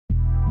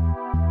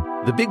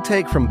The Big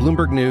Take from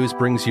Bloomberg News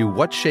brings you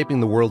what's shaping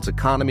the world's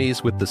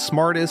economies with the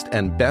smartest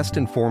and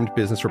best-informed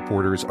business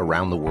reporters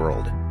around the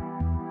world.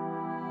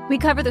 We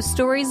cover the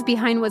stories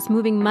behind what's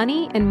moving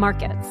money and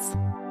markets.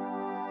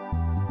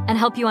 And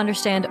help you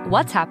understand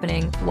what's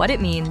happening, what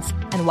it means,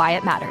 and why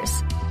it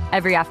matters.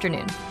 Every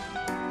afternoon.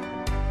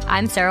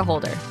 I'm Sarah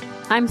Holder.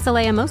 I'm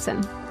Saleha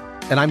Mohsin.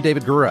 And I'm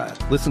David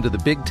Gura. Listen to The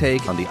Big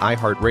Take on the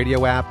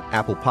iHeartRadio app,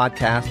 Apple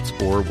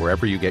Podcasts, or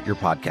wherever you get your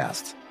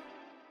podcasts.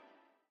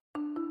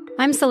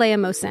 I'm Saleha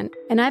Mohsin,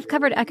 and I've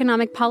covered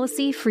economic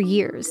policy for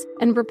years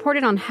and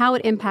reported on how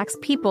it impacts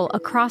people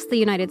across the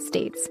United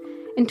States.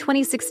 In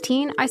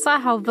 2016, I saw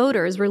how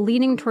voters were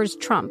leaning towards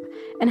Trump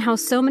and how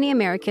so many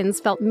Americans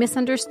felt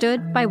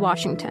misunderstood by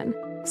Washington.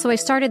 So I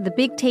started The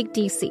Big Take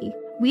DC.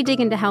 We dig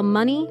into how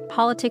money,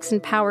 politics,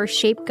 and power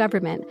shape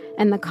government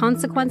and the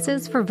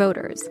consequences for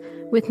voters.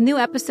 With new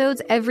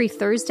episodes every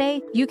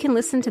Thursday, you can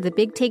listen to The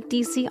Big Take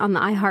DC on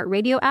the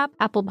iHeartRadio app,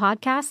 Apple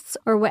Podcasts,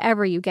 or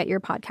wherever you get your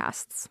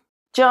podcasts.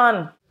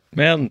 John.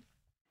 Well,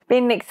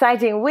 been an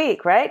exciting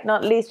week, right?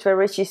 Not least for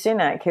Rishi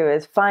Sunak, who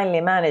has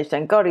finally managed,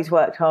 and God, he's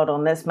worked hard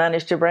on this,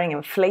 managed to bring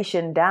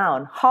inflation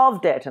down,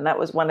 halved it, and that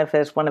was one of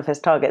his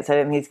targets. I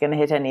don't think he's going to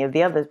hit any of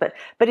the others, but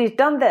he's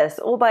done this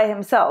all by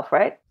himself,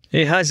 right?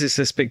 He has. It's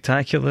a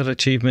spectacular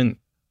achievement.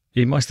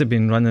 He must have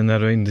been running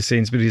around the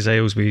Sainsbury's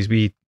aisles with his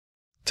wee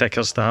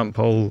ticker stamp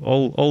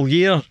all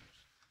year,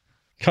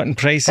 cutting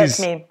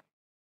prices.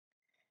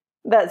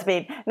 That's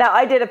me. Now,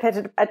 I did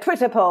a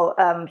Twitter poll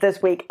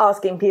this week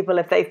asking people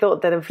if they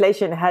thought that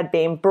inflation had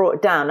been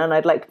brought down. And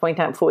I'd like to point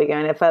out before we go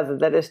any further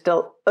that it's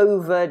still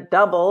over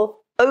double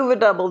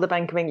the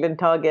Bank of England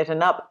target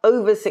and up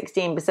over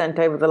 16%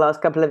 over the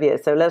last couple of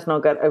years. So let's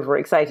not get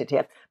overexcited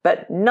here.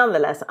 But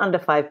nonetheless, under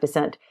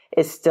 5%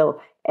 is still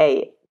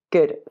a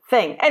good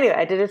thing. Anyway,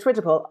 I did a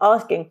Twitter poll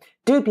asking,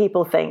 do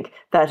people think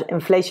that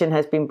inflation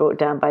has been brought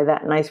down by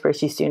that nice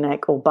Rishi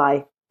Sunak or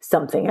by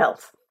something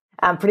else?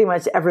 And pretty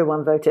much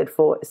everyone voted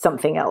for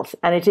something else.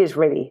 And it is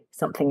really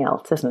something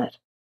else, isn't it?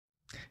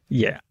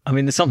 Yeah. I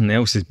mean, the something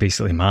else is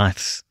basically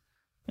maths.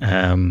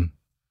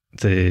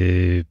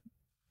 The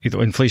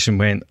inflation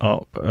went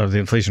up, or the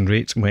inflation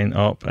rates went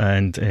up,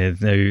 and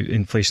now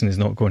inflation is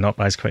not going up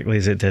as quickly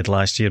as it did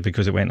last year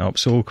because it went up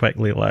so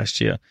quickly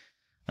last year.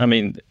 I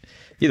mean,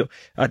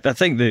 I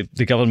think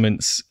the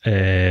government's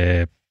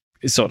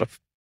sort of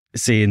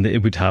saying that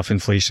it would have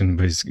inflation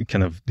was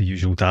kind of the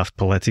usual daft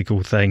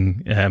political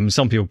thing.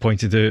 Some people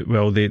pointed out,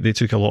 well, they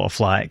took a lot of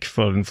flack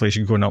for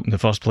inflation going up in the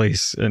first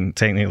place, and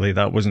technically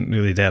that wasn't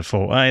really their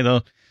fault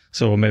either.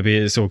 So maybe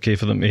it's okay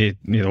for them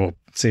to,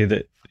 say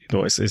that,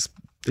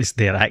 it's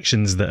their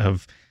actions that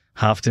have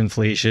halved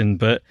inflation,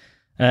 but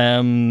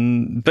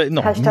no.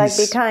 Hashtag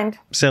be kind.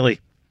 Silly.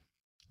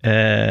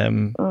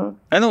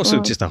 And also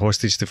just a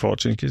hostage to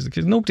fortune because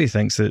nobody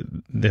thinks that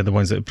they're the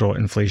ones that brought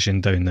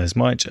inflation down this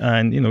much.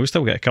 And, we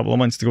still got a couple of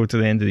months to go to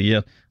the end of the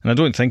year. And I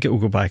don't think it will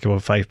go back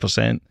above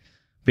 5%,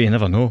 but you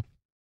never know.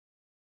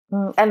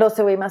 And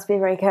also we must be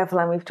very careful.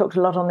 And we've talked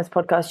a lot on this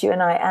podcast, you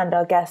and I and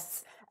our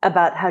guests,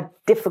 about how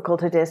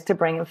difficult it is to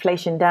bring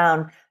inflation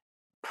down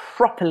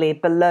properly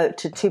below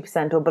to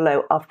 2% or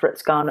below after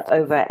it's gone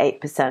over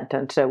 8%.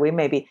 And so we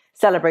may be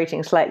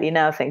celebrating slightly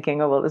now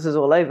thinking, oh, well, this is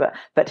all over.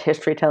 But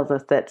history tells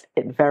us that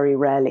it very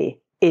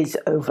rarely is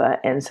over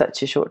in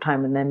such a short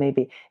time, and there may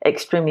be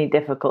extremely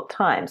difficult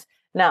times.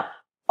 Now,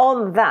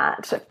 on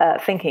that,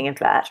 thinking of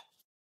that,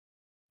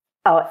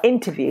 our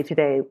interview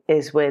today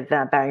is with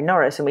Barry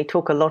Norris, and we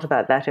talk a lot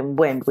about that in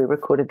Wind. We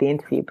recorded the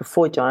interview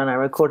before John and I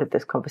recorded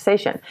this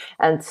conversation.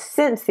 And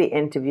since the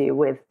interview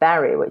with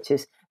Barry, which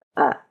is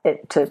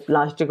to a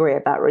large degree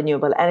about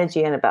renewable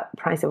energy and about the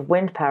price of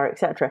wind power,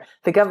 etc.,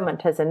 the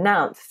government has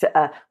announced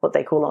what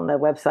they call on their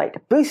website,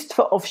 boost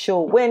for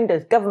offshore wind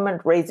as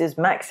government raises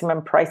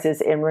maximum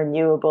prices in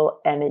renewable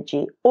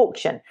energy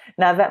auction.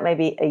 Now, that may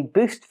be a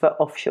boost for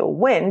offshore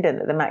wind, and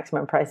that the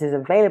maximum prices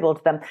available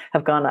to them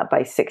have gone up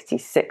by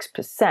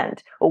 66%,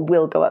 or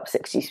will go up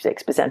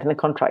 66% in the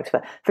contracts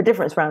for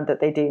difference round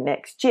that they do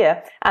next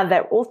year. And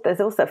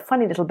there's also a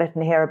funny little bit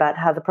in here about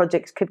how the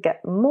projects could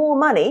get more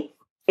money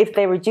if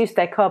they reduce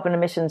their carbon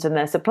emissions in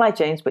their supply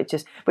chains, which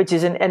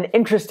is an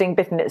interesting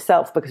bit in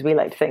itself, because we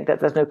like to think that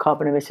there's no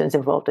carbon emissions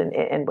involved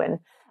in wind.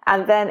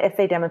 And then if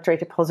they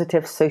demonstrate a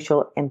positive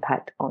social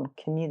impact on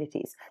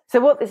communities.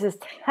 So what this is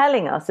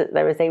telling us is that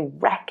there is a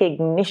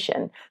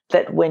recognition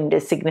that wind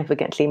is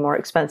significantly more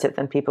expensive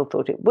than people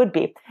thought it would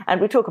be. And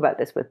we talk about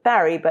this with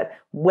Barry, but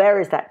where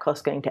is that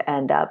cost going to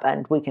end up?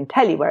 And we can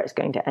tell you where it's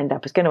going to end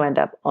up. It's going to end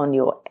up on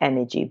your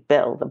energy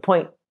bill. The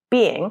point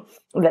being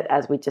that,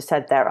 as we just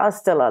said, there are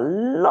still a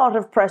lot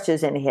of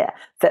pressures in here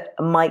that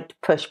might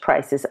push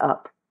prices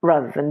up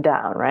rather than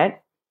down,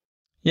 right?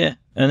 Yeah,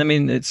 and I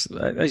mean, it's,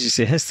 as you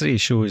say, history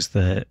shows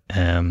that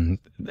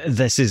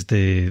this is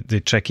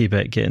the tricky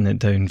bit, getting it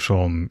down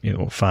from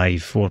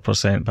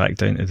 4% back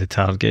down to the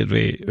target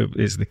rate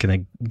is the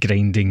kind of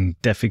grinding,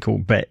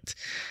 difficult bit.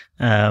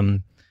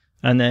 And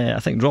I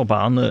think Rob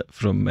Arnott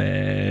from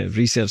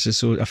Research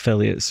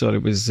Affiliates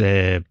was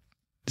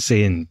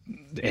saying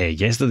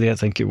yesterday, I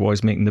think it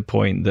was, making the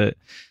point that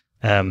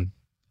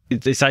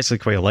It's actually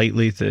quite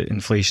likely that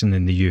inflation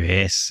in the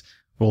US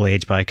will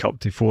edge back up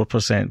to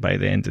 4% by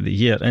the end of the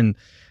year. And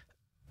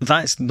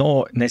that's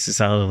not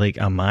necessarily like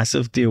a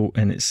massive deal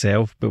in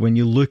itself, but when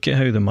you look at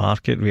how the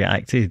market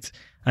reacted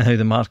and how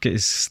the market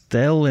is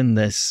still in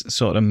this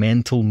sort of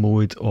mental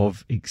mode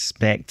of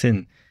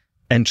expecting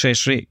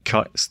interest rate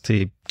cuts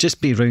to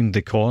just be round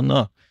the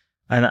corner,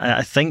 and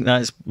I think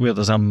that's where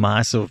there's a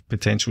massive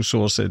potential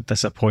source of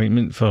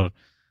disappointment for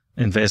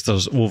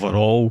investors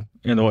overall.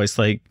 You know, it's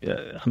like,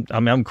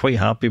 I'm quite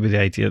happy with the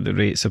idea that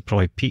rates have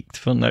probably peaked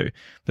for now,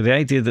 but the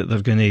idea that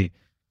they're going to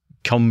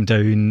come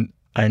down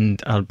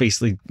and are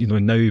basically,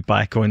 now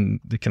back on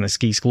the kind of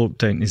ski slope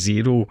down to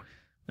zero,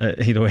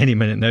 any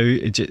minute now,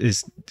 it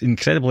is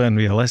incredibly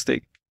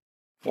unrealistic.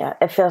 Yeah,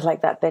 it feels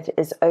like that bit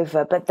is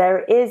over. But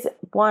there is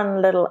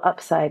one little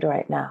upside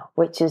right now,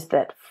 which is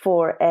that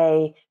for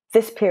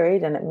this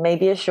period, and it may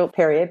be a short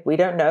period, we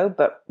don't know,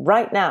 but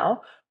right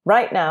now,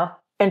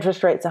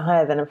 interest rates are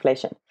higher than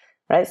inflation,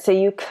 right? So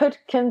you could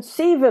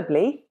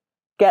conceivably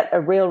get a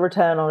real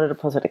return on a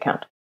deposit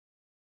account.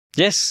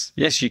 Yes,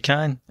 you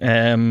can,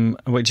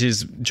 which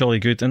is jolly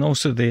good. And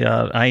also they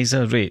are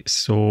ISA rates.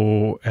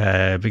 So,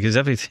 because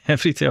every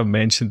time I've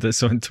mentioned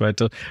this on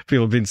Twitter,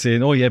 people have been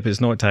saying, oh yeah, but it's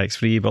not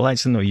tax-free. Well,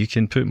 actually, no, you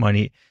can put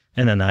money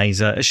in an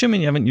ISA,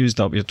 assuming you haven't used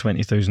up your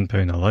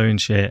 £20,000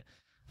 allowance yet.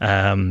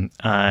 You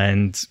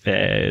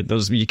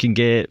can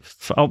get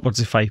upwards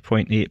of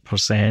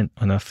 5.8%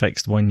 on a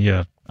fixed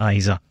 1-year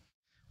ISA.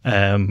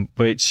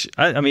 Which,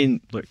 I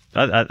mean, look,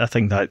 I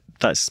think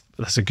that's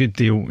a good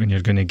deal, and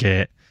you're going to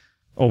get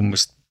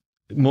almost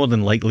more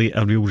than likely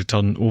a real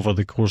return over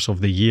the course of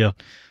the year.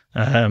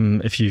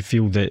 If you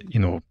feel that,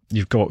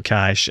 you've got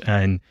cash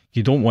and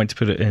you don't want to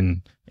put it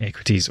in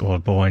equities or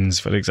bonds,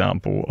 for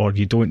example, or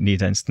you don't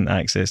need instant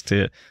access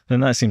to it,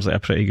 then that seems like a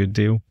pretty good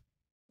deal.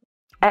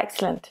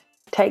 Excellent.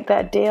 Take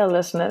that deal,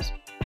 listeners.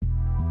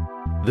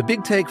 The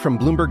Big Take from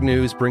Bloomberg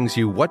News brings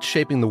you what's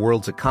shaping the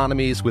world's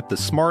economies with the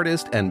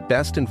smartest and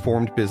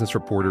best-informed business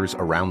reporters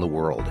around the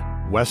world.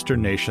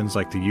 Western nations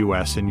like the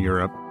U.S. and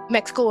Europe.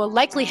 Mexico will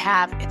likely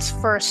have its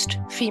first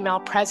female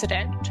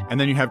president. And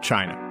then you have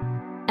China.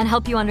 And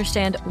help you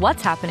understand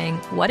what's happening,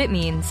 what it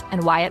means,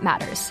 and why it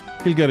matters.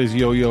 He'll get his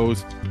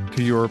yo-yos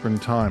to Europe in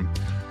time.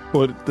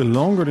 But the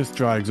longer this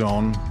drags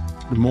on,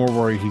 the more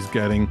worry he's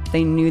getting.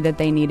 They knew that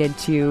they needed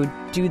to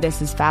do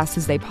this as fast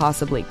as they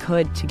possibly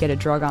could to get a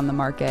drug on the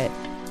market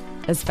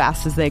as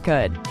fast as they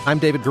could. I'm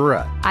David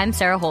Gura. I'm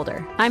Sarah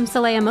Holder. I'm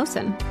Saleha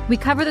Mohsin. We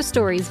cover the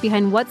stories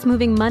behind what's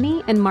moving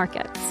money and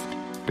markets.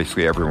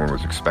 Basically, everyone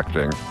was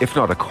expecting, if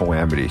not a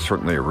calamity,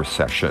 certainly a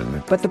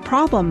recession. But the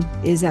problem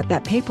is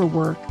that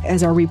paperwork,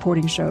 as our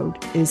reporting showed,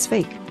 is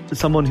fake. As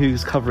someone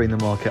who's covering the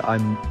market,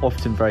 I'm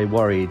often very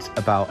worried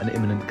about an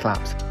imminent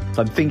collapse.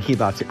 So I'm thinking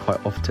about it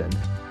quite often.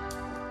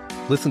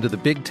 Listen to The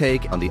Big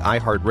Take on the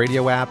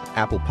iHeartRadio app,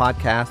 Apple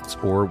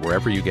Podcasts, or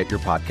wherever you get your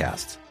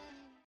podcasts.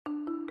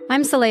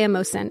 I'm Saleha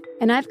Mohsin,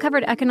 and I've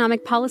covered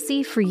economic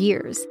policy for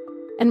years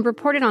and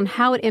reported on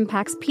how it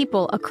impacts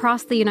people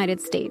across the United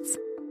States.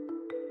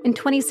 In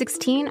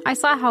 2016, I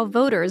saw how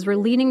voters were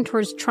leaning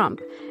towards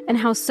Trump and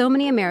how so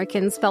many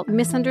Americans felt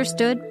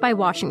misunderstood by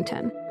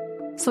Washington.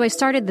 So I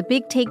started The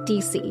Big Take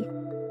DC.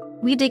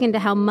 We dig into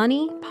how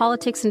money,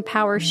 politics, and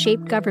power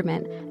shape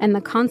government and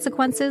the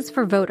consequences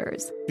for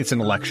voters. It's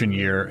an election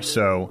year,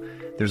 so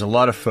there's a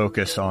lot of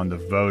focus on the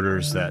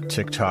voters that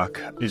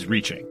TikTok is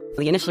reaching.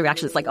 The initial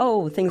reaction is like,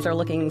 oh, things are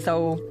looking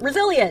so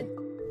resilient.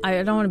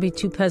 I don't want to be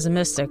too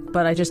pessimistic,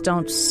 but I just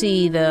don't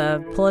see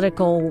the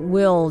political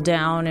will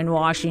down in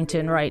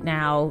Washington right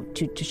now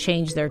to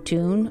change their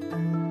tune.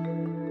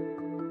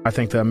 I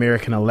think the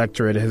American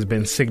electorate has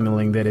been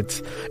signaling that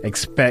it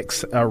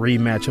expects a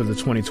rematch of the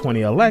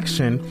 2020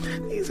 election.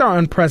 These are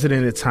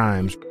unprecedented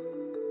times.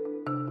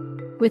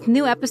 With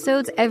new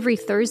episodes every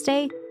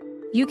Thursday,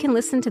 you can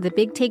listen to The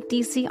Big Take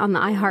DC on the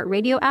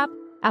iHeartRadio app,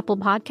 Apple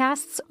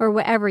Podcasts, or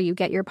wherever you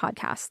get your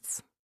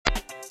podcasts.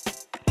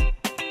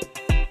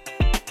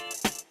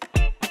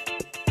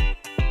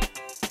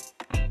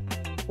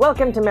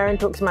 Welcome to Merrin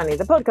Talks Money,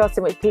 the podcast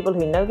in which people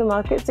who know the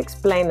markets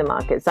explain the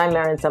markets. I'm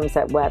Merrin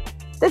Somerset Webb.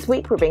 This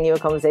week, we're bringing you a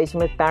conversation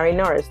with Barry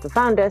Norris, the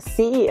founder,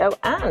 CEO,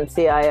 and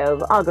CIO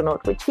of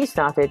Argonaut, which he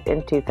started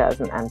in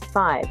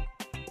 2005.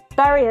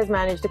 Barry has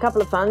managed a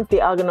couple of funds,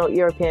 the Argonaut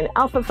European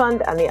Alpha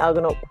Fund and the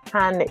Argonaut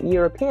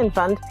Pan-European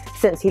Fund,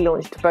 since he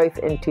launched both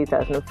in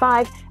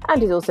 2005,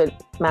 and he also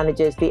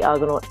manages the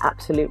Argonaut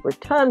Absolute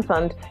Return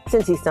Fund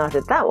since he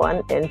started that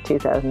one in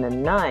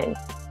 2009.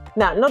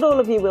 Now, not all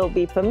of you will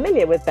be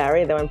familiar with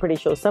Barry, though I'm pretty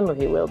sure some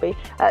of you will be.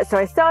 So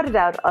I started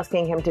out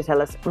asking him to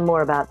tell us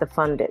more about the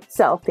fund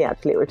itself, the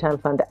Absolute Return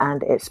Fund,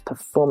 and its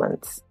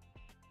performance.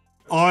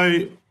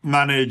 I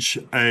manage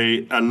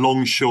a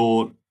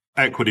long-short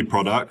equity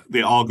product,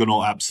 the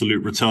Argonaut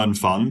Absolute Return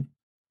Fund.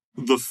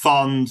 The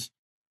fund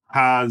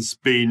has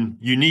been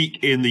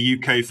unique in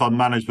the UK fund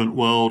management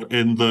world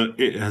in that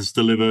it has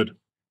delivered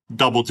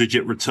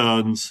double-digit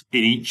returns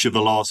in each of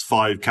the last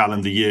 5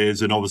 calendar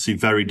years in obviously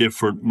very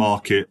different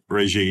market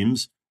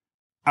regimes.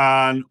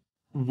 And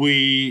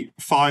we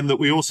find that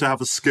we also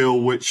have a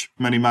skill which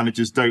many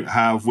managers don't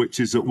have, which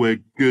is that we're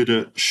good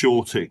at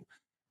shorting.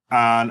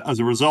 And as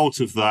a result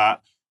of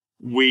that,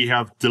 we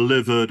have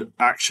delivered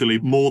actually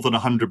more than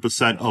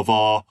 100% of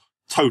our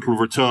total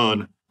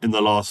return in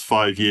the last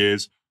 5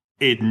 years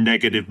in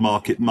negative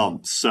market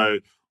months. So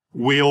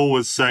we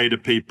always say to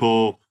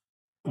people,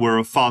 we're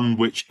a fund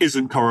which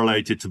isn't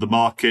correlated to the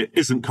market,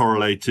 isn't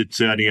correlated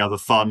to any other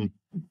fund,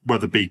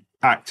 whether it be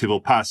active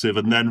or passive.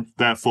 And then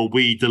therefore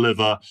we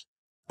deliver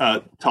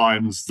at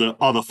times that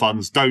other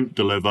funds don't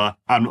deliver,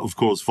 and of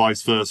course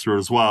vice versa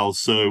as well.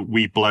 So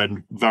we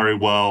blend very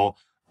well,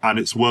 and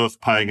it's worth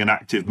paying an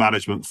active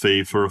management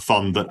fee for a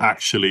fund that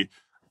actually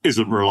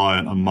isn't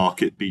reliant on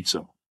market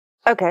beta.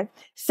 Okay,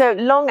 so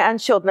long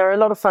and short, there are a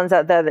lot of funds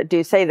out there that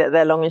do say that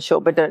they're long and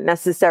short, but don't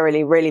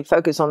necessarily really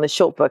focus on the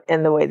short book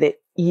in the way that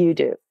you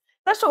do.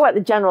 Let's talk about the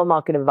general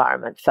market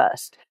environment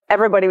first.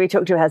 Everybody we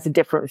talk to has a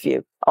different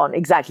view on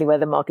exactly where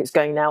the market's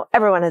going now.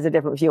 Everyone has a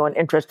different view on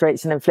interest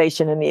rates and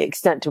inflation and the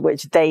extent to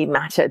which they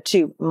matter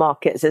to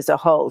markets as a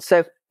whole.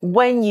 So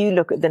when you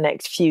look at the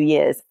next few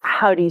years,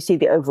 how do you see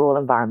the overall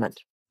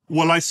environment?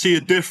 Well, I see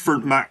a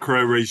different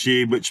macro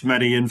regime, which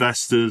many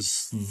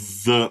investors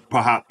that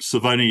perhaps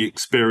have only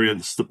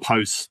experienced the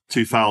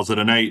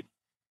post-2008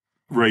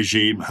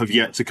 regime have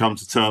yet to come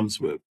to terms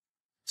with.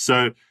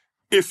 So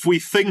if we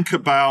think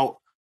about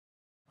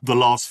the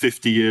last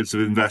 50 years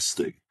of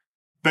investing,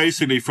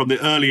 basically from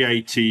the early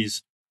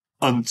 80s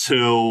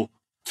until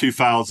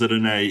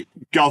 2008,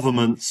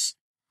 governments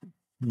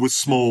were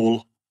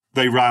small.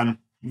 They ran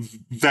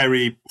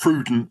very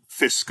prudent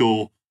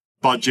fiscal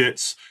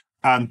budgets,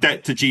 and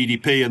debt to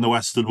GDP in the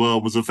Western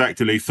world was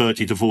effectively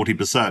 30 to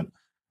 40%.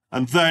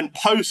 And then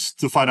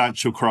post the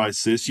financial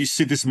crisis, you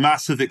see this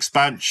massive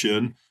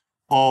expansion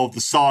of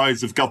the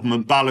size of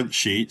government balance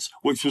sheets,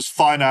 which was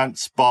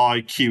financed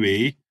by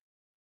QE.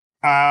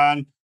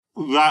 And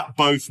that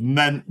both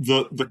meant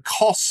that the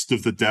cost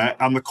of the debt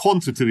and the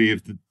quantity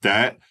of the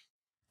debt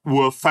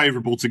were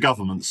favourable to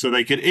governments. So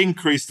they could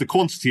increase the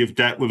quantity of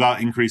debt without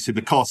increasing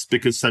the cost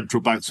because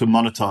central banks were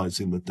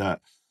monetising the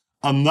debt.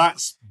 And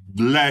that's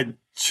led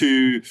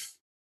to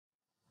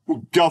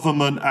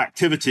government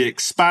activity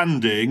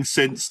expanding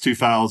since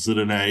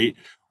 2008,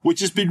 which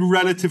has been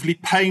relatively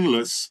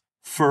painless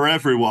for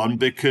everyone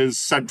because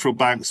central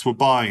banks were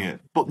buying it.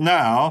 But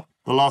now,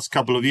 the last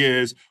couple of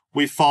years,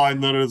 we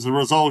find that as a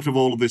result of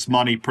all of this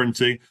money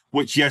printing,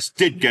 which, yes,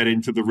 did get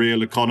into the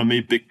real economy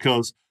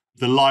because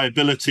the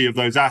liability of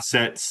those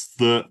assets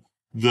that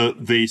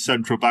the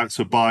central banks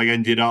were buying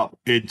ended up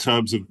in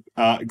terms of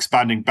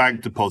expanding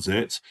bank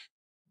deposits.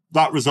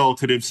 That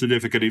resulted in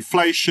significant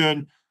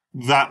inflation.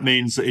 That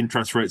means that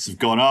interest rates have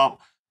gone up.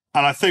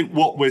 And I think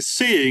what we're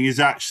seeing is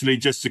actually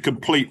just a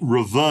complete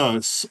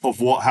reverse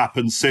of what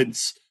happened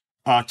since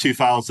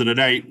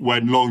 2008,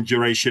 when long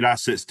duration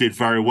assets did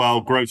very well,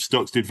 growth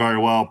stocks did very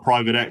well,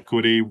 private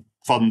equity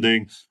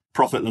funding,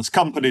 profitless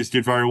companies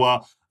did very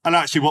well. And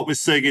actually what we're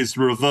seeing is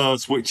the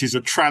reverse, which is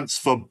a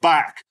transfer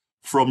back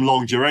from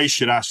long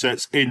duration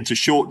assets into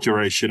short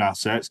duration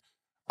assets.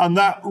 And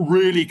that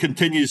really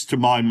continues, to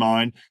my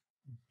mind,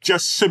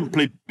 just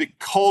simply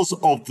because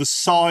of the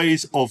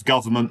size of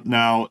government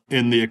now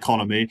in the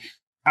economy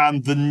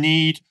and the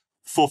need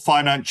for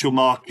financial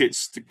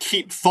markets to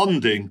keep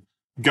funding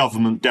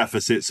government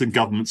deficits and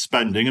government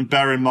spending. And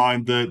bear in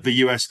mind the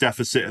US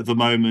deficit at the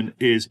moment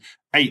is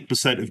 8%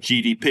 of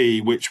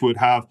GDP, which would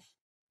have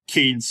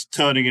Keynes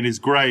turning in his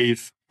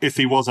grave if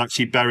he was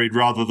actually buried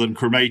rather than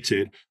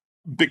cremated.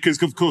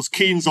 Because, of course,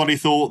 Keynes only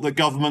thought that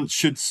governments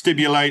should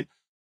stimulate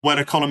when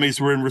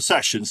economies were in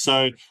recession.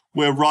 So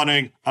we're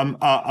running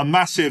a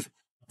massive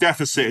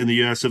deficit in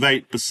the US of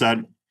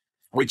 8%,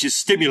 which is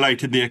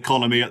stimulating the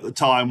economy at the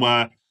time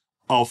where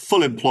of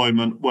full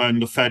employment, when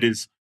the Fed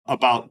is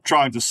about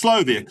trying to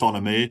slow the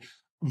economy.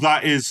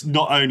 That is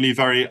not only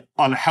very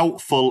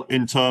unhelpful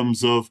in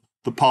terms of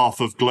the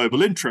path of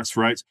global interest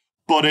rates,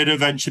 but it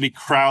eventually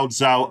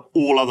crowds out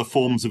all other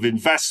forms of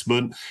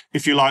investment.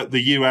 If you like,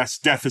 the US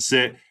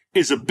deficit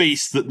is a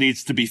beast that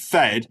needs to be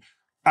fed.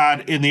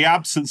 And in the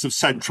absence of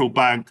central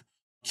bank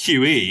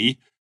QE,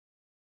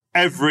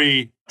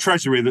 every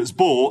treasury that's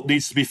bought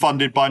needs to be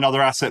funded by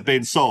another asset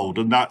being sold.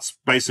 And that's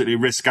basically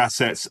risk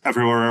assets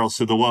everywhere else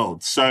in the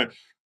world. So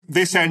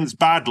this ends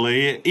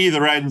badly. It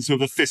either ends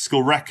with a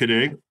fiscal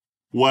reckoning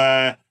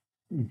where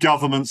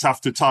governments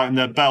have to tighten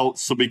their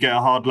belts so we get a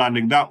hard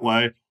landing that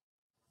way,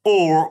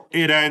 or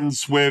it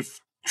ends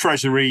with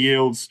treasury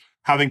yields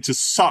having to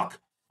suck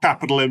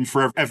capital in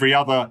for every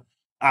other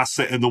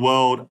asset in the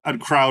world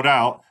and crowd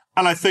out.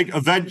 And I think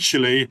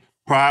eventually,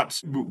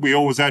 perhaps we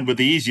always end with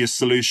the easiest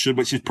solution,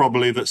 which is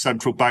probably that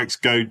central banks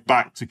go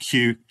back to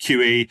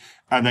QE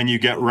and then you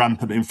get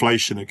rampant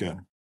inflation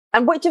again.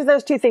 And which of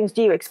those two things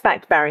do you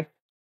expect, Barry?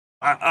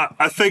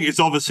 I think it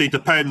obviously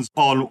depends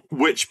on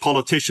which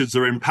politicians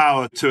are in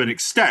power to an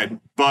extent.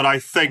 But I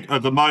think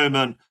at the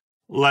moment,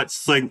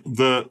 let's think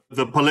that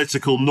the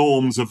political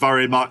norms are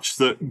very much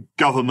that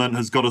government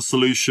has got a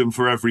solution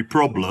for every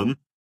problem.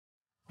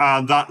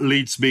 And that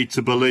leads me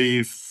to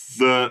believe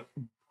that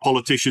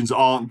politicians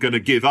aren't going to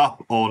give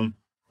up on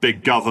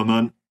big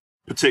government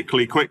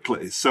particularly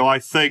quickly. So I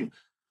think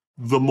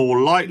the more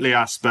likely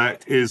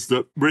aspect is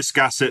that risk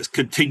assets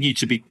continue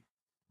to be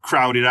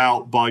crowded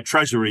out by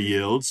treasury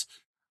yields.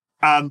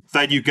 And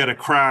then you get a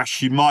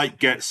crash. You might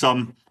get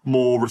some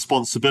more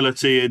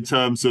responsibility in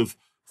terms of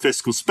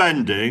fiscal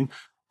spending.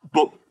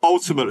 But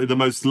ultimately, the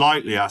most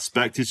likely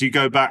aspect is you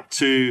go back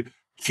to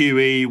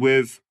QE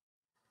with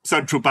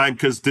central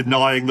bankers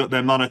denying that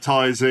they're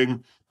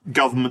monetizing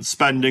government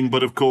spending.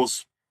 But of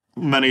course,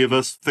 many of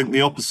us think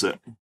the opposite.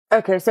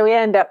 Okay, so we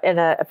end up in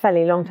a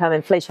fairly long-term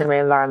inflationary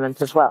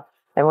environment as well.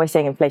 And we're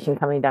seeing inflation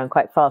coming down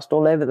quite fast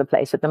all over the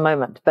place at the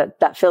moment. But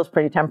that feels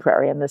pretty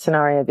temporary in the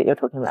scenario that you're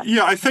talking about.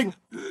 Yeah, I think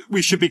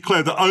we should be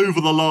clear that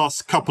over the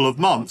last couple of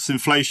months,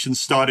 inflation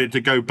started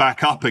to go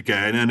back up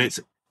again. And it's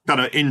kind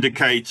of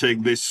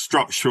indicating this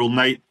structural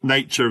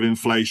nature of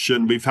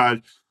inflation. We've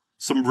had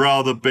some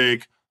rather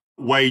big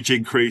wage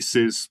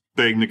increases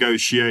being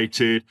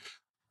negotiated.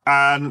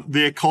 And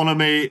the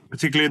economy,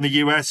 particularly in the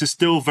US, is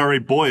still very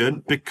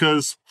buoyant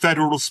because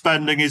federal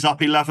spending is up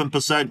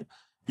 11%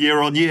 year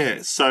on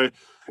year. So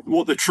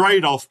what the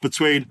trade-off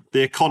between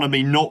the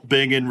economy not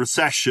being in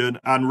recession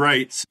and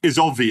rates is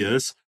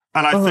obvious.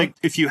 And I think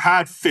if you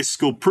had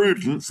fiscal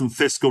prudence and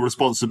fiscal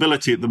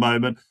responsibility at the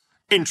moment,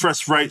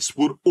 interest rates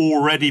would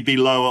already be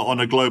lower on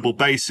a global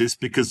basis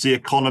because the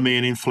economy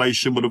and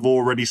inflation would have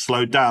already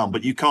slowed down.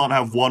 But you can't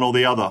have one or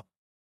the other.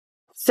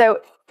 So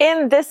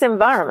in this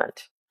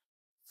environment,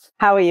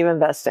 how are you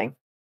investing?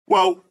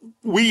 Well,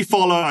 we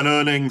follow an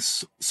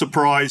earnings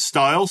surprise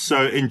style.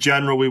 So in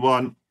general, we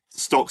want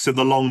stocks in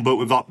the long book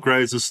with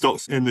upgrades and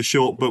stocks in the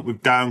short book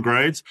with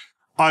downgrades.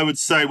 I would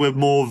say we're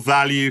more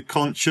value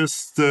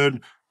conscious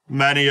than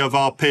many of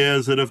our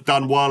peers that have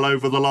done well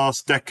over the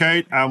last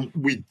decade. And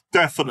we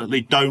definitely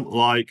don't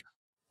like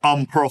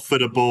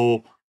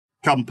unprofitable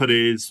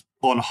companies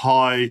on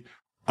high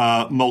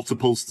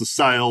multiples to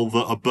sale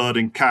that are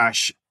burning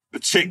cash,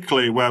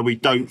 particularly where we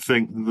don't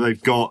think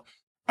they've got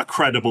a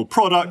credible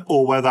product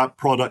or where that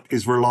product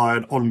is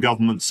reliant on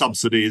government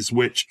subsidies,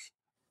 which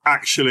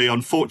actually,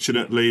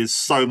 unfortunately, is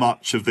so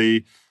much of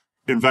the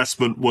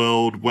investment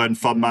world when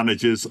fund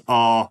managers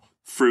are,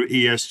 through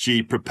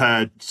ESG,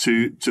 prepared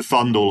to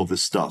fund all of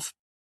this stuff.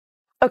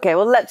 Okay,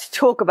 well, let's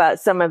talk about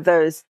some of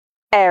those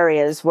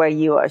areas where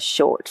you are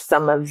short,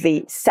 some of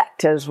the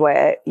sectors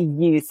where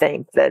you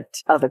think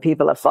that other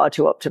people are far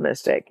too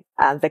optimistic.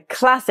 And the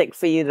classic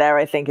for you there,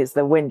 I think, is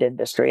the wind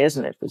industry,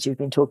 isn't it? Which you've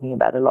been talking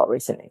about a lot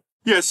recently.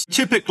 Yes,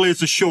 typically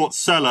as a short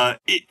seller,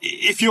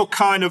 if you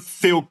kind of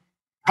feel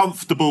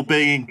comfortable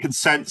being in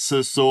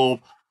consensus or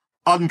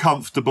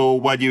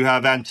uncomfortable when you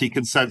have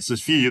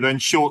anti-consensus view, then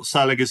short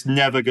selling is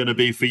never going to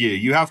be for you.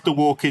 You have to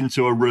walk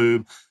into a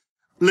room,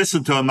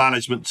 listen to a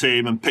management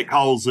team and pick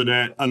holes in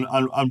it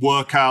and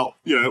work out,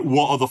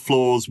 what are the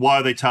flaws?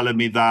 Why are they telling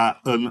me that?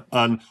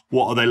 And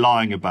what are they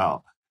lying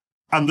about?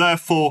 And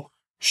therefore,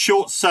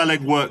 short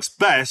selling works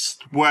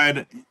best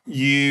when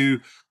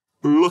you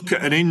look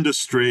at an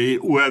industry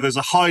where there's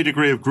a high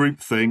degree of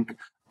groupthink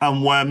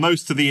and where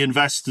most of the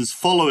investors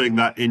following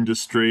that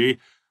industry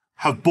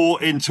have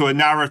bought into a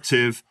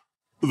narrative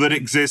that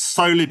exists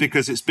solely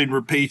because it's been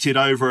repeated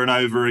over and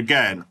over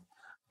again.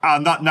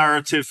 And that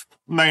narrative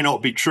may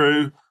not be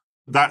true.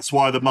 That's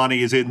why the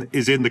money is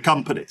in the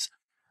companies.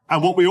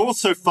 And what we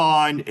also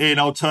find in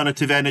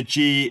alternative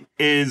energy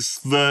is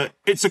that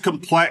it's a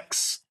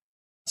complex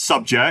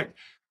subject.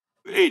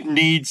 It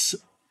needs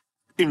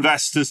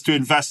investors to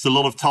invest a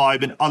lot of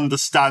time in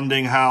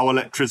understanding how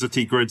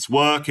electricity grids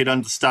work, in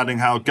understanding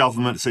how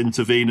governments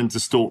intervene and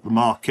distort the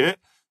market.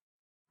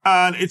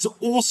 And it's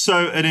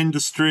also an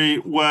industry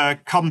where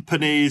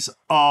companies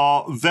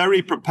are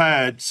very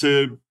prepared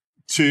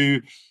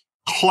to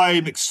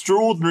claim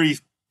extraordinary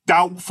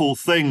doubtful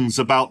things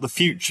about the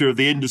future of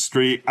the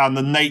industry and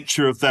the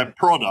nature of their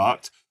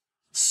product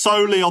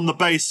solely on the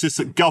basis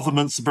that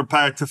governments are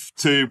prepared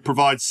to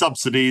provide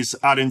subsidies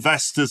and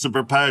investors are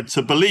prepared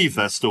to believe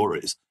their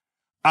stories.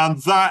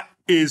 And that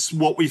is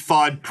what we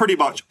find pretty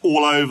much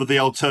all over the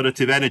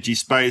alternative energy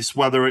space,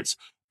 whether it's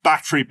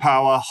battery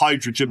power,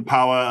 hydrogen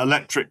power,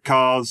 electric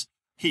cars,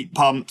 heat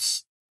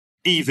pumps,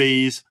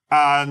 EVs,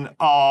 and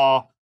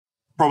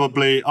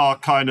probably our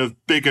kind of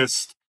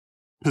biggest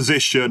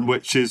position,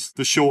 which is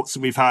the shorts that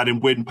we've had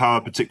in wind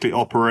power,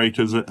 particularly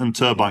operators and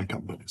turbine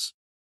companies.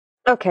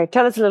 Okay,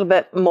 tell us a little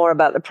bit more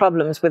about the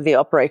problems with the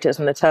operators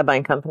and the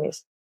turbine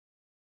companies.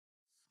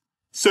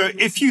 So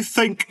if you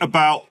think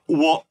about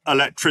what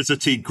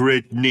electricity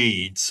grid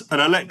needs, an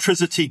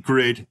electricity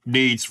grid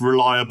needs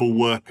reliable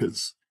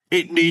workers.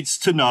 It needs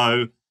to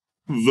know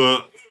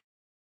that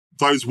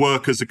those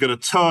workers are going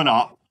to turn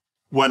up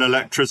when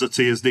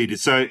electricity is needed.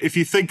 So if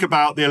you think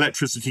about the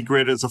electricity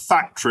grid as a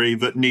factory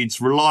that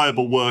needs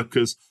reliable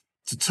workers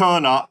to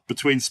turn up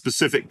between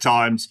specific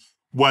times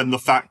when the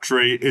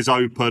factory is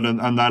open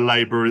and their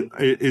labor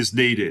is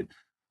needed.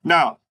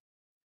 Now,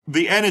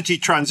 the energy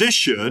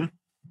transition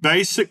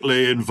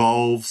basically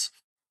involves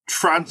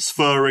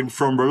transferring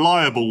from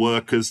reliable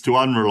workers to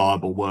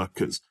unreliable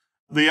workers.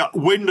 The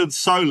wind and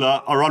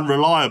solar are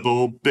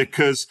unreliable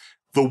because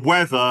the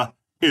weather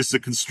is the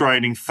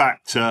constraining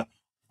factor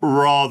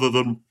rather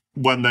than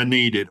when they're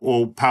needed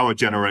or power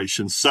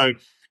generation. So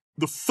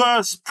the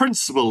first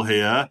principle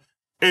here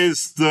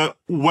is that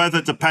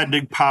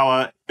weather-dependent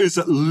power is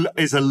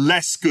a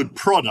less good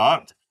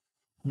product,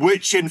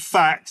 which in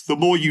fact, the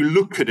more you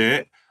look at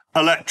it,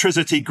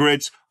 electricity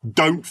grids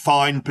don't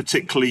find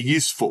particularly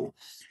useful.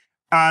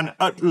 And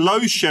at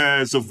low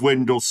shares of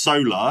wind or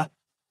solar,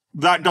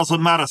 that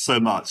doesn't matter so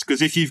much,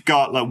 because if you've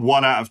got like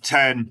 1 out of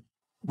 10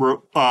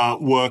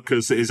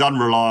 workers that is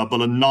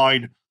unreliable and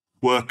 9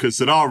 workers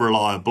that are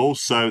reliable,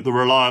 so the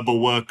reliable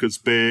workers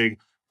being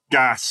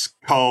gas,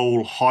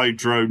 coal,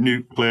 hydro,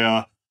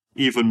 nuclear,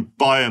 even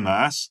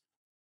biomass,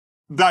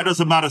 that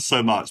doesn't matter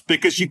so much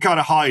because you kind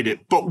of hide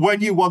it. But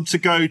when you want to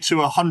go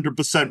to a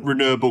 100%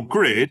 renewable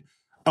grid,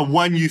 and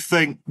when you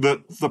think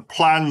that the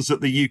plans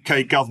that the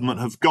UK government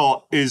have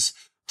got is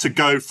to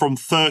go from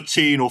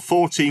 13 or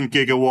 14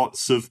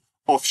 gigawatts of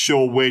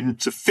offshore wind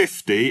to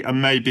 50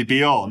 and maybe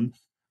beyond,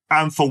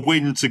 and for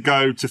wind to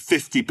go to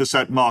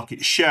 50%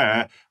 market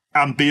share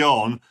and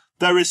beyond,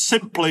 there is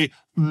simply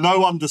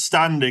no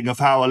understanding of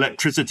how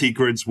electricity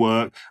grids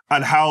work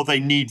and how they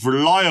need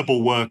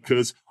reliable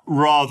workers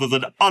rather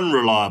than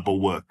unreliable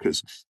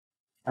workers.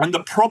 And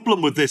the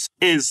problem with this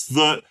is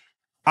that,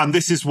 and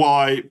this is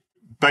why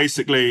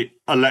basically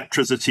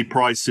electricity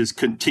prices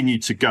continue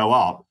to go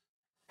up,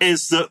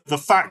 is that the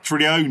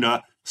factory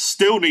owner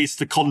still needs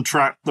to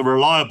contract the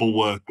reliable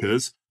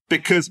workers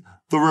because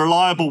the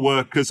reliable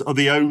workers are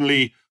the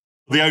only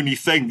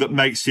thing that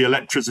makes the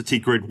electricity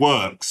grid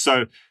work.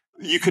 So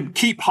you can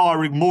keep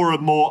hiring more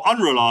and more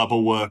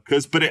unreliable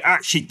workers, but it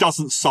actually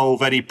doesn't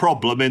solve any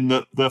problem in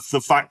that the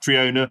factory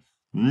owner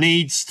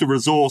needs to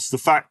resource the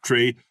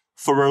factory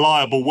for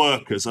reliable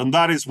workers. And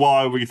that is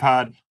why we've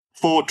had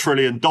 $4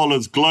 trillion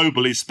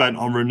globally spent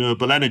on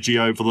renewable energy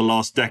over the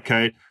last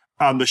decade,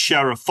 and the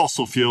share of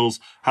fossil fuels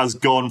has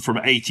gone from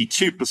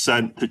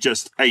 82% to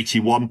just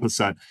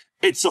 81%.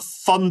 It's a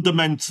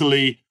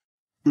fundamentally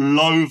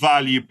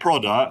low-value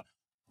product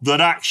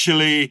that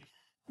actually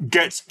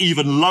gets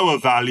even lower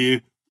value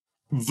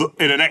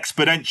in an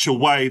exponential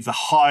way the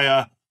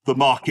higher the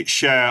market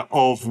share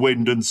of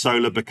wind and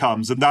solar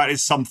becomes. And that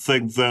is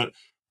something that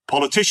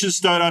politicians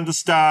don't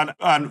understand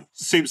and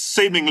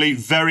seemingly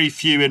very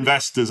few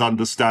investors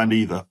understand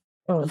either.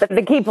 But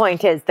the key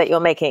point is that you're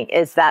making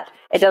is that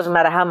it doesn't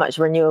matter how much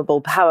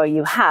renewable power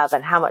you have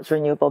and how much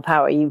renewable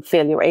power you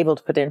feel you're able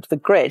to put into the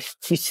grid,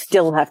 you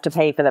still have to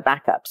pay for the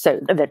backup. So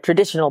the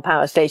traditional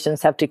power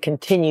stations have to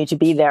continue to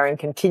be there and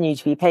continue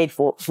to be paid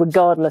for,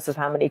 regardless of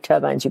how many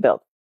turbines you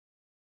build.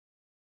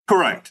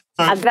 Correct.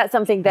 So and that's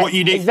something that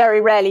is very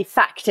rarely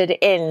factored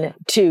in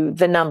to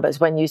the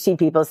numbers. When you see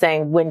people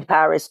saying wind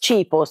power is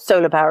cheap or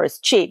solar power is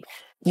cheap,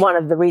 one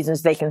of the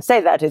reasons they can say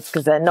that is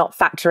because they're not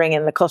factoring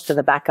in the cost of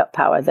the backup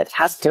power that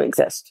has to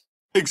exist.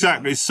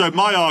 Exactly. So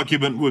my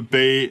argument would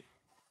be,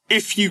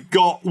 if you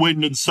got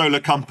wind and solar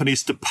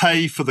companies to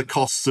pay for the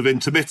costs of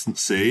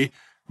intermittency,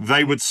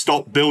 they would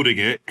stop building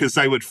it because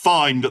they would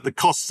find that the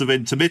costs of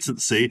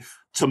intermittency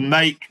to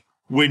make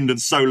wind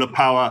and solar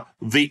power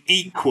the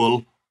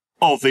equal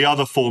of the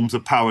other forms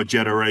of power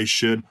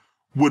generation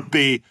would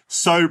be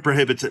so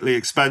prohibitively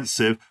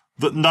expensive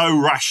that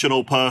no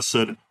rational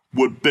person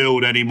would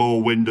build any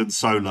more wind and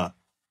solar.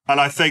 And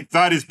I think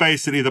that is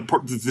basically the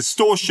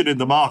distortion in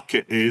the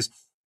market is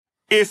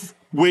if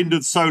wind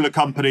and solar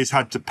companies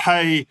had to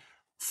pay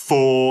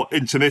for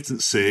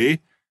intermittency,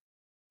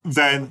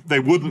 then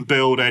they wouldn't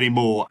build any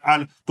more.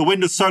 And the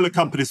wind and solar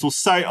companies will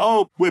say,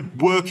 oh, we're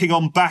working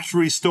on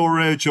battery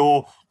storage,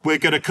 or we're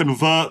going to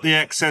convert the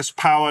excess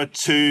power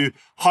to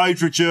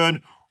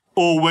hydrogen,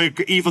 or we're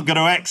even going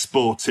to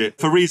export it.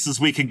 For reasons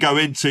we can go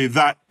into,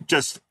 that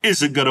just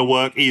isn't going to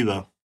work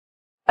either.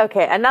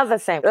 Okay, another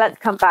thing. Let's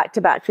come back to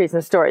batteries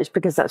and storage,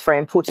 because that's very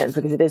important,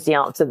 because it is the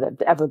answer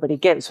that everybody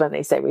gives when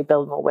they say we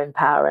build more wind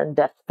power, and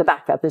the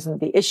backup isn't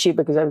the issue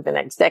because over the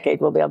next decade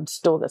we'll be able to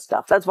store this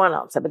stuff. That's one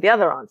answer. But the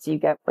other answer you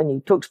get when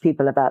you talk to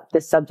people about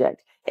this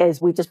subject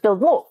is we just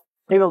build more.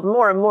 We build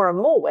more and more and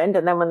more wind,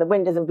 and then when the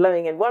wind isn't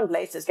blowing in one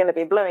place, it's going to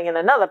be blowing in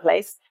another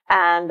place,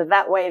 and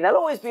that way there'll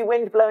always be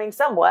wind blowing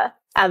somewhere,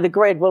 and the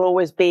grid will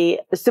always be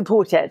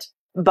supported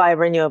by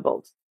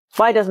renewables.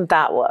 Why doesn't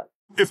that work?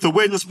 If the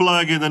wind's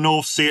blowing in the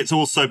North Sea, it's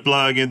also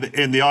blowing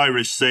in the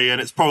Irish Sea,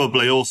 and it's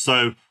probably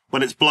also,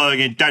 when it's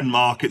blowing in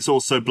Denmark, it's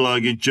also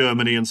blowing in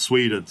Germany and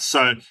Sweden.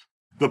 So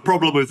the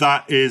problem with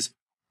that is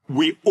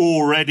we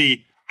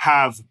already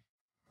have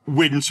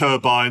wind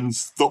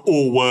turbines that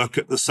all work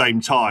at the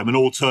same time and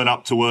all turn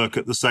up to work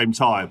at the same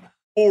time.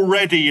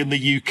 Already in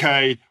the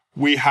UK,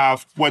 we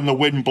have, when the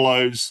wind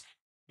blows,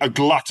 a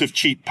glut of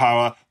cheap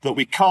power that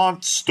we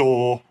can't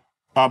store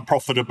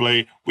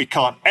profitably, we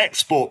can't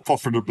export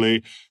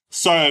profitably.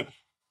 So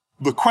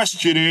the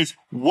question is,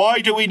 why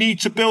do we need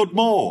to build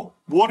more?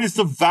 What is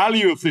the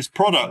value of this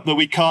product that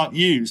we can't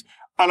use?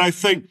 And I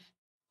think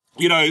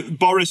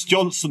Boris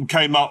Johnson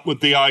came up with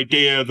the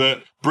idea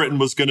that Britain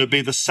was going to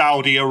be the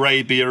Saudi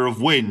Arabia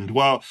of wind.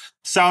 Well,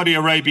 Saudi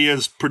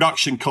Arabia's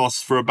production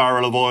costs for a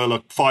barrel of oil are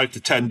 $5 to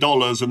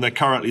 $10, and they're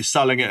currently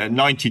selling it at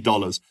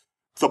 $90.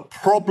 The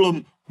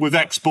problem with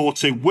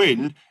exporting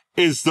wind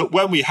is that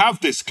when we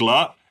have this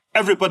glut,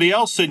 everybody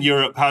else in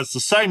Europe has the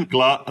same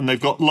glut and they've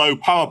got low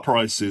power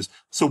prices.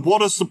 So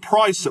what is the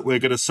price that we're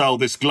going to sell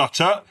this glut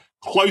at?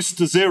 Close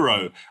to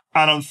zero.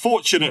 And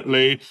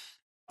unfortunately,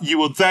 you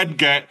will then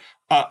get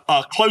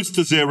a close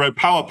to zero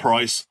power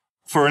price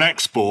for an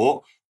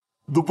export.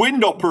 The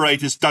wind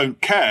operators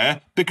don't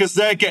care because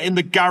they're getting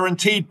the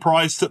guaranteed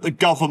price that the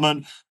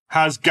government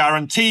has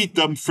guaranteed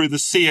them through the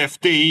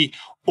CFD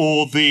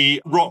or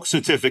the ROC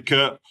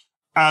certificate.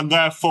 And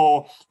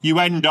therefore, you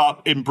end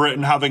up in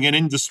Britain having an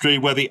industry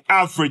where the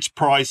average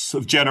price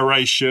of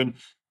generation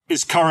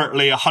is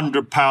currently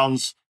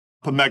 £100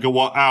 per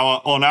megawatt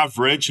hour on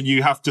average. And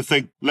you have to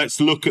think, let's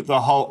look at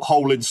the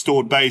whole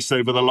installed base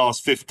over the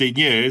last 15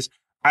 years.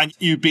 And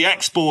you'd be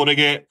exporting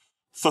it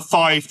for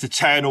 5 to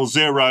 10 or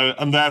 0.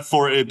 And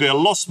therefore, it'd be a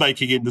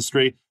loss-making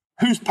industry.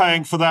 Who's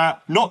paying for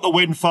that? Not the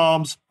wind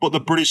farms, but the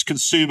British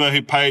consumer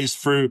who pays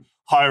through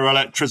higher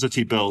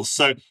electricity bills.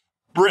 So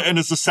Britain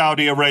as the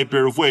Saudi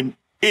Arabia of wind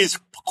is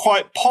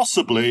quite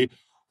possibly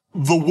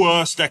the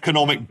worst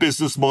economic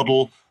business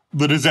model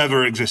that has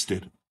ever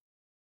existed.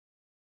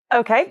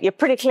 Okay, you're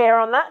pretty clear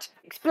on that.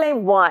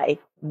 Explain why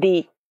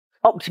the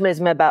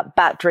optimism about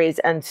batteries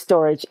and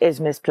storage is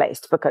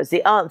misplaced, because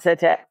the answer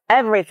to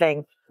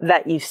everything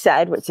that you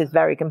said, which is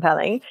very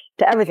compelling,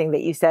 to everything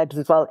that you said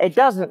was, well, it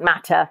doesn't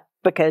matter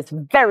because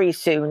very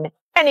soon,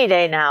 any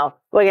day now,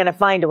 we're going to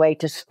find a way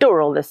to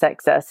store all this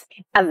excess,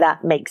 and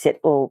that makes it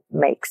all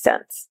make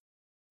sense.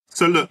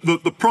 So look,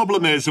 the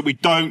problem is that we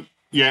don't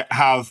yet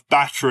have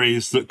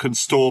batteries that can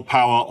store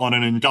power on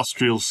an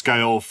industrial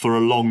scale for a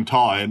long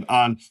time.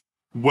 And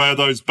where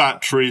those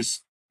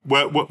batteries,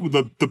 where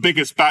the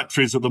biggest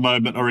batteries at the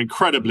moment are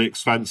incredibly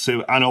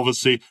expensive and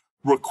obviously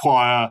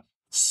require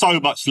so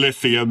much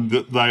lithium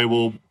that they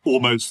will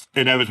almost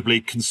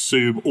inevitably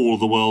consume all of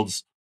the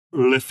world's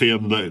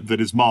lithium that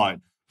is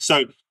mined.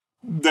 So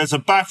there's a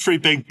battery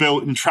being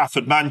built in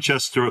Trafford,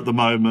 Manchester at the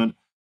moment,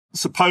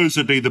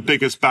 supposedly the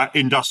biggest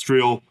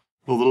industrial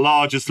or the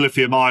largest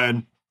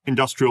lithium-ion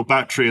industrial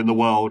battery in the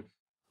world.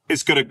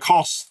 It's going to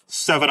cost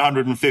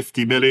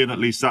 750 million, at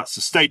least that's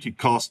the stated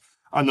cost,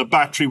 and the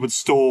battery would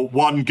store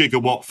 1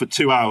 gigawatt for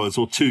 2 hours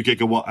or 2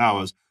 gigawatt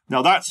hours.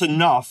 Now, that's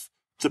enough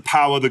to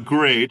power the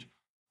grid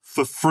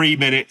for 3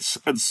 minutes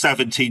and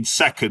 17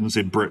 seconds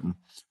in Britain.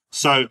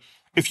 So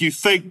if you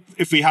think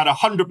if we had a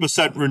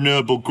 100%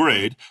 renewable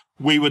grid,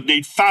 we would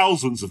need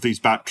thousands of these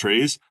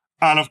batteries.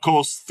 And of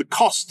course, the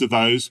cost of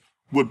those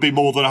would be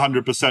more than 100%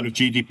 of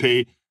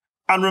GDP.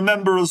 And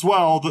remember as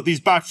well that these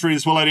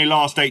batteries will only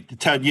last 8 to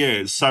 10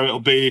 years. So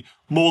it'll be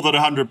more than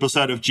 100%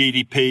 of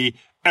GDP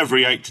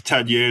every 8 to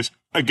 10 years.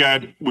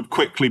 Again, would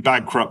quickly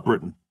bankrupt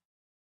Britain.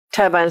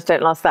 Turbines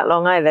don't last that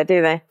long either,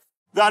 do they?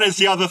 That is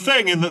the other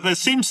thing, in that there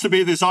seems to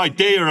be this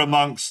idea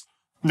amongst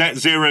net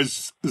zero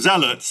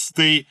zealots,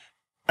 the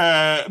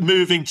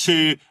moving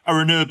to a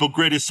renewable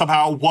grid is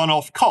somehow a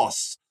one-off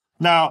cost.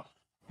 Now,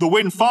 the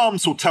wind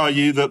farms will tell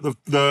you that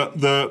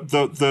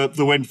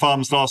the wind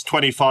farms last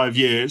 25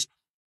 years.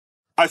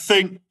 I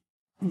think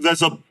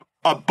there's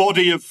a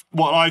body of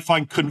what I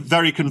find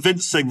very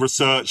convincing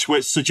research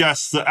which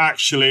suggests that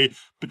actually,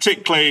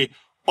 particularly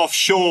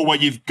offshore where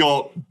you've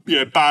got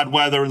bad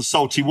weather and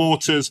salty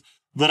waters,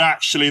 that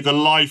actually the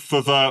life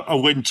of a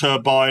wind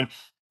turbine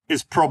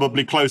is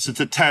probably closer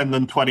to 10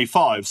 than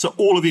 25. So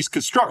all of these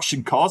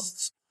construction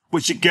costs,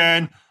 which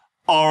again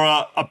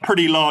are a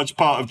pretty large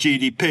part of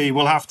GDP,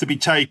 will have to be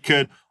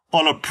taken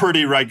on a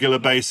pretty regular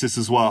basis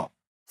as well.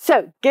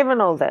 So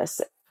given all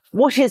this,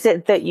 what is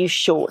it that you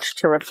short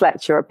to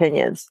reflect your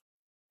opinions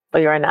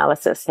or your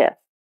analysis here?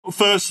 Well,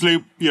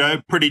 firstly,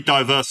 pretty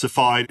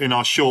diversified in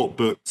our short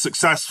book.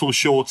 Successful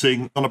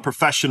shorting on a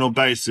professional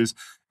basis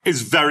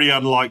is very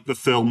unlike the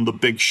film The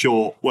Big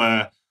Short,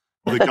 where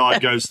the guy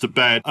goes to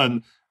bed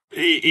and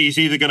he's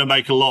either going to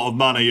make a lot of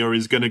money or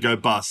he's going to go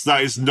bust.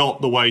 That is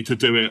not the way to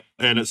do it,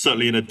 and it's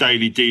certainly in a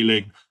daily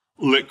dealing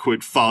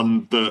liquid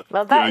fund that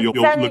you're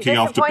looking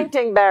after.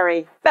 Disappointing,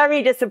 Barry.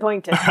 Very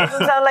disappointing.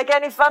 Doesn't sound like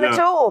any fun at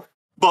all.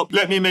 But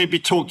let me maybe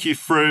talk you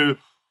through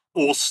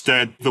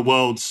Ørsted, the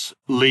world's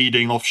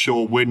leading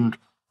offshore wind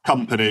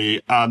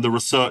company, and the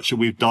research that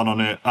we've done on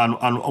it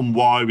and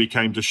why we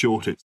came to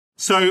short it.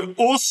 So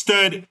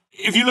Ørsted,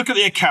 if you look at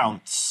the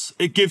accounts,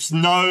 it gives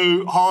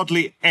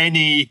hardly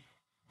any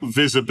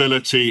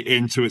visibility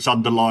into its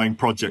underlying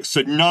projects.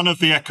 So none of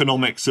the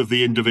economics of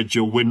the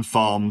individual wind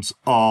farms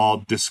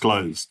are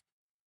disclosed.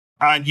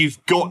 And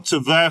you've got to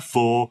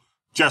therefore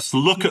just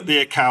look at the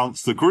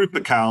accounts, the group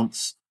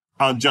accounts,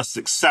 and just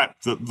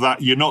accept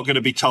that you're not going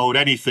to be told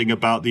anything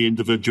about the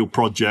individual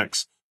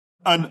projects.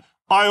 And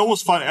I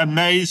always find it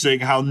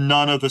amazing how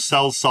none of the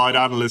sell-side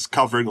analysts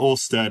covering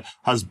Ørsted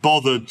has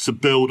bothered to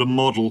build a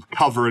model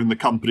covering the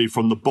company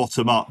from the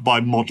bottom up by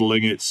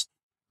modelling its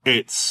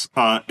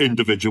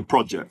individual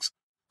projects.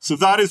 So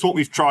that is what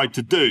we've tried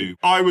to do.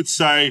 I would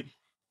say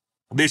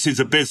this is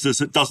a business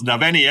that doesn't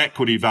have any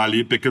equity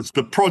value because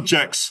the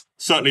projects,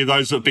 certainly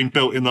those that have been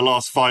built in the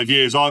last 5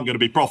 years, aren't going to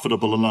be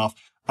profitable enough,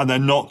 and they're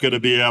not going to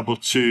be able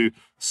to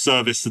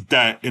service the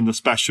debt in the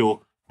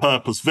special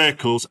purpose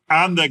vehicles,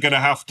 and they're going to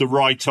have to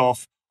write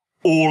off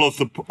all of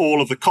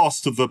the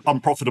cost of the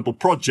unprofitable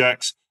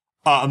projects,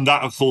 and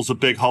that of course a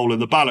big hole in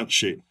the balance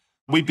sheet.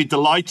 We'd be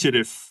delighted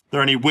if there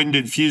are any wind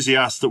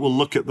enthusiasts that will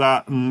look at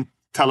that and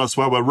tell us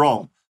where we're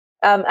wrong.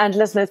 And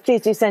listeners,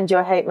 please do send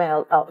your hate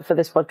mail out for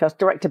this podcast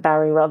direct to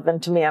Barry rather than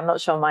to me. I'm not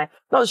sure my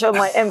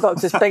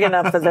inbox is big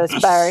enough for this,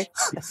 Barry.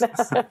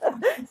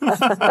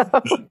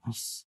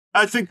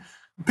 I think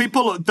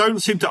people don't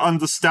seem to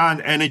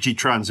understand energy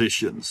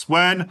transitions.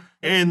 When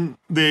in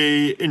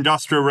the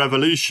Industrial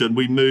Revolution,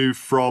 we moved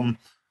from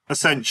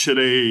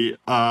essentially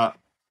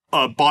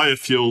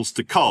biofuels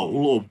to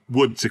coal or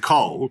wood to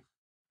coal,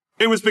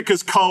 it was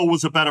because coal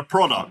was a better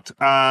product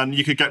and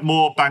you could get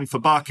more bang for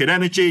buck in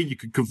energy. You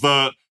could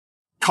convert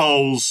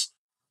coal's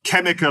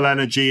chemical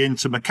energy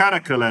into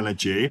mechanical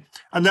energy.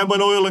 And then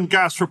when oil and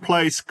gas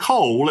replaced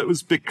coal, it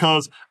was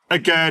because,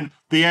 again,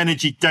 the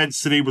energy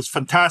density was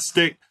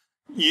fantastic.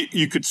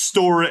 You could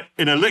store it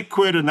in a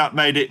liquid, and that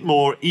made it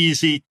more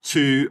easy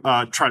to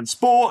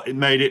transport. It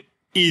made it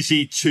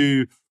easy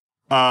to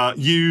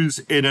use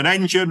in an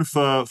engine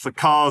for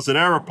cars and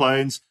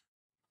aeroplanes.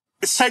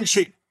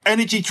 Essentially,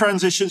 energy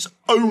transitions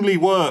only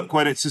work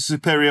when it's a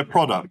superior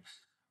product.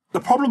 The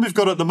problem we've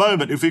got at the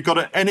moment is we've got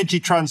an energy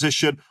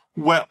transition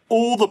where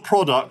all the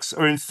products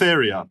are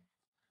inferior.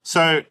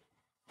 So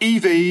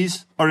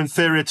EVs are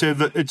inferior to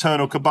the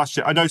internal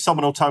combustion. I know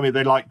someone will tell me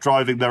they like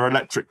driving their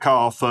electric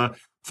car for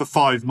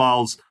 5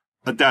 miles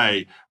a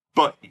day,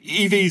 but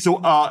EVs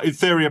are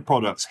inferior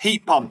products.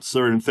 Heat pumps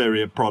are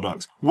inferior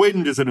products.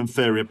 Wind is an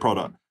inferior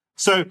product.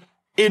 So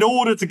in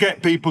order to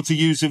get people to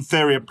use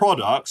inferior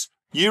products,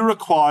 you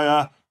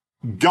require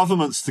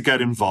governments to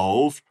get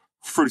involved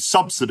through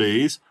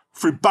subsidies,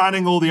 through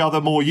banning all the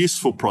other more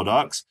useful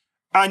products,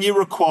 and you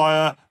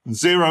require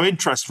zero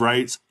interest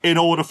rates in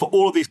order for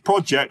all of these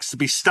projects to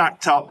be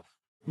stacked up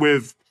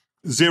with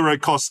zero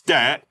cost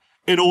debt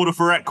in order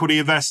for equity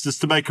investors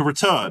to make a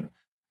return.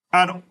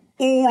 And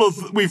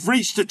we've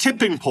reached a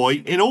tipping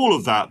point in all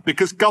of that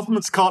because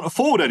governments can't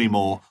afford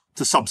anymore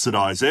to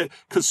subsidize it.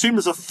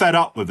 Consumers are fed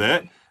up with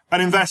it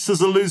and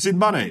investors are losing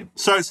money.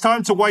 So it's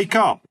time to wake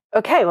up.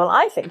 Okay, well,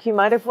 I think you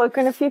might have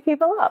woken a few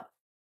people up.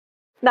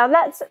 Now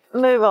let's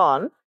move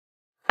on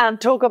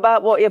and talk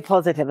about what you're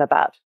positive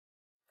about.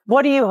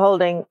 What are you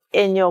holding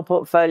in your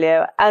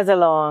portfolio as a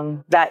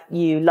long that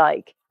you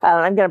like?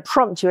 I'm going to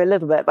prompt you a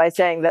little bit by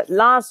saying that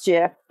last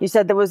year you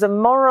said there was a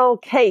moral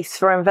case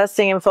for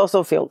investing in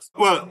fossil fuels.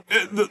 Well,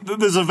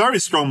 there's a very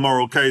strong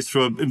moral case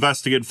for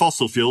investing in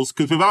fossil fuels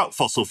because without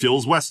fossil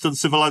fuels, Western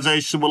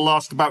civilization will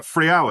last about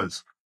 3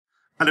 hours.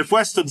 And if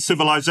Western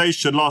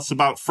civilization lasts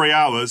about 3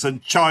 hours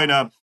and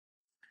China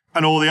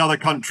and all the other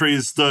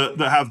countries that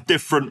have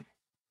different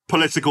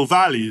political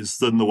values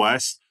than the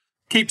West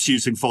keeps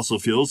using fossil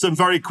fuels, then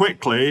very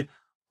quickly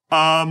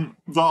our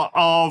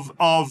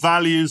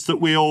values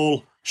that we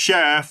all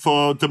share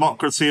for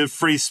democracy and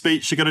free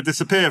speech are going to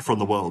disappear from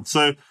the world.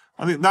 So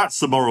I think that's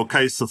the moral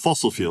case for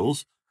fossil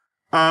fuels.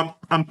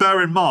 And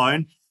bear in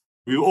mind,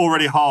 we've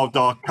already halved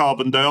our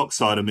carbon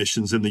dioxide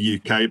emissions in the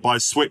UK by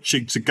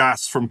switching to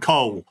gas from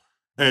coal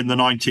in the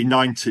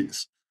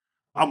 1990s.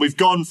 And we've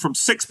gone from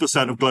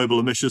 6% of global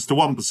emissions to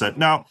 1%.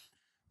 Now,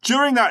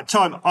 during that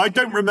time, I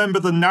don't remember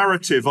the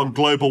narrative on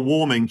global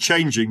warming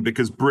changing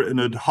because Britain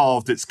had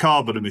halved its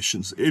carbon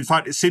emissions. In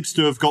fact, it seems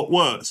to have got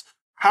worse.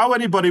 How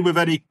anybody with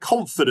any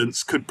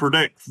confidence could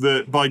predict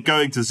that by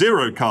going to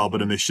zero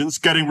carbon emissions,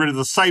 getting rid of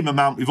the same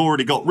amount we've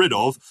already got rid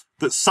of,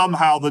 that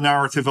somehow the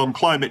narrative on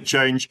climate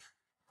change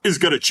is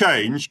going to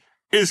change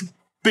is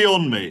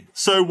beyond me.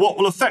 So what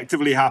will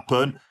effectively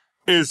happen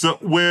is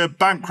that we'll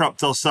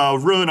bankrupt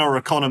ourselves, ruin our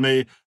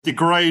economy,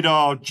 degrade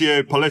our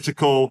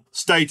geopolitical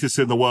status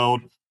in the world,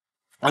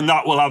 and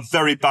that will have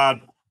very bad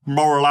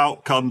moral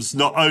outcomes,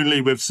 not only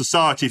with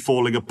society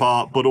falling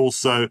apart, but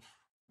also,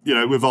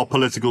 with our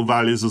political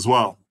values as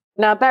well.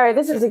 Now, Barry,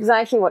 this is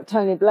exactly what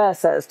Tony Blair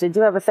says. Did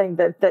you ever think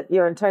that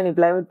you and Tony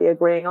Blair would be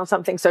agreeing on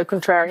something so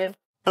contrarian?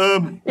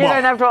 You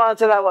don't have to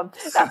answer that one.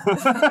 You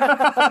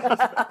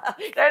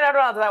don't have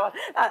to answer that one.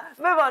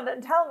 Move on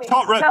and tell me.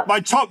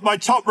 My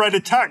top rate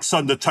of tax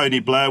under Tony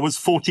Blair was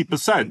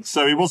 40%,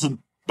 so he wasn't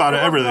bad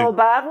at everything. It wasn't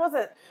all bad, was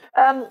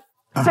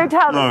it? So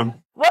tell me,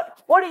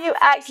 what are you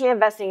actually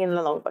investing in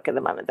the long book at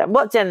the moment then?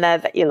 What's in there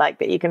that you like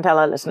that you can tell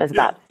our listeners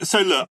about?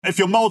 So look, if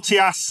you're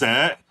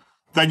multi-asset,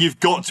 then you've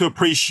got to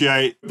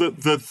appreciate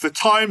the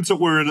times that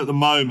we're in at the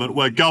moment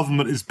where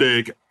government is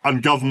big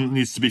and government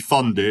needs to be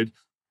funded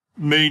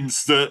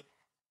means that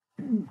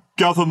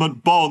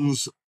government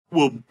bonds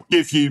will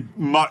give you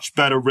much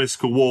better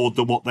risk reward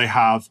than what they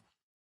have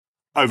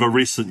over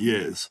recent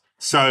years.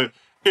 So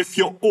if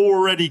you're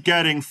already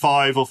getting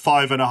 5 or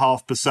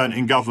 5.5%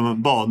 in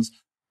government bonds,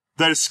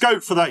 there's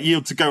scope for that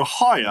yield to go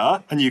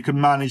higher, and you can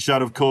manage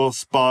that, of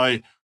course,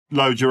 by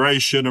low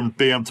duration and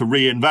being able to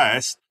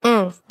reinvest.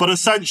 But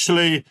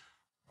essentially,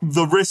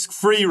 the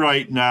risk-free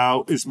rate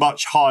now is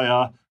much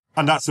higher,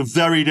 and that's a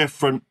very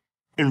different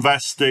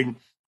investing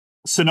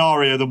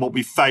scenario than what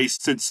we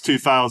faced since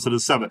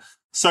 2007.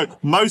 So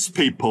most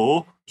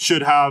people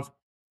should have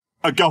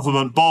a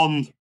government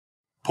bond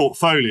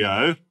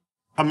portfolio,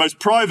 and most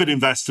private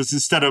investors,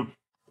 instead of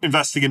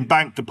investing in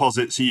bank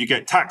deposits that you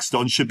get taxed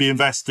on, should be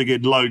investing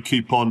in low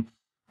coupon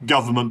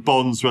government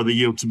bonds where the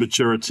yield to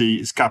maturity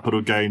is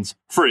capital gains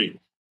free.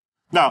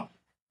 Now,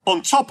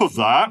 on top of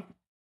that,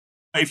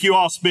 if you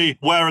ask me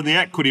where in the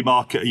equity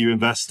market are you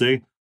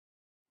investing,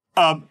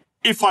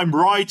 if I'm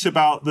right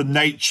about the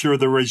nature of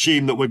the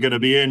regime that we're going to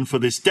be in for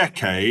this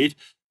decade,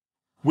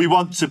 we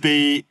want to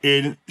be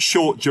in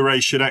short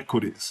duration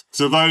equities.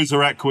 So those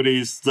are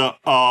equities that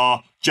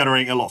are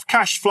generating a lot of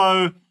cash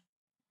flow,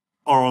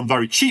 are on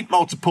very cheap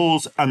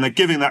multiples, and they're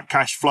giving that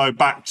cash flow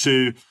back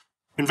to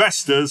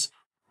investors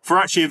for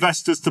actually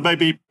investors to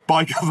maybe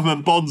buy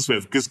government bonds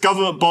with, because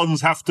government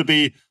bonds have to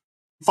be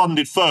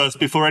funded first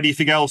before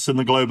anything else in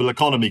the global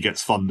economy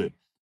gets funded.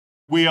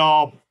 We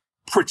are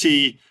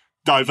pretty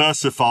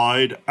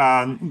diversified,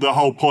 and the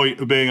whole point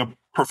of being a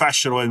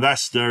professional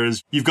investor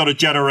is you've got to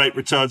generate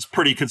returns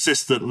pretty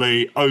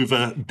consistently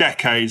over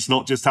decades,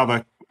 not just have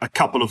a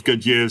couple of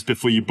good years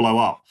before you blow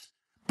up.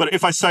 But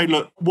if I say,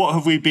 look, what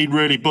have we been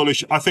really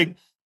bullish? I think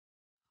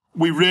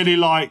we really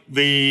like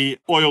the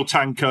oil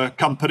tanker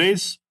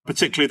companies,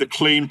 particularly the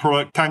clean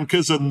product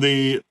tankers and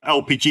the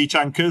LPG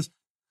tankers.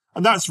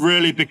 And that's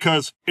really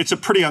because it's a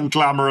pretty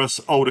unglamorous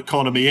old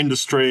economy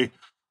industry.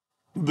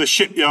 The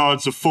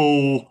shipyards are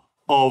full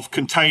of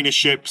container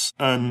ships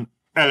and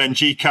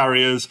LNG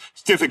carriers.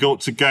 It's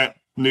difficult to get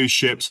new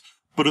ships.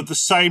 But at the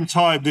same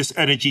time, this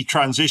energy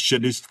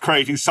transition is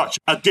creating such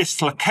a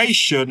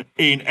dislocation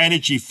in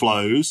energy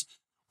flows,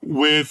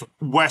 with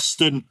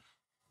Western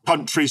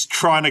countries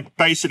trying to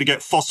basically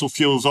get fossil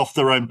fuels off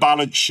their own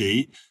balance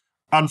sheet.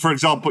 And for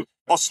example,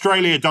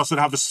 Australia doesn't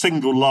have a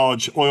single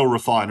large oil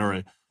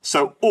refinery.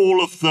 So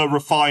all of the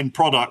refined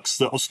products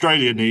that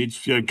Australia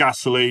needs,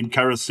 gasoline,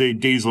 kerosene,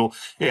 diesel,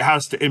 it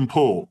has to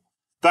import.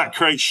 That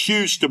creates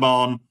huge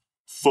demand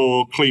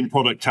for clean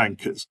product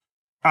tankers.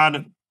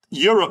 And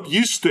Europe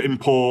used to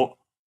import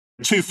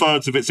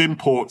 2/3 of its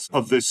imports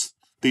of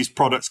these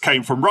products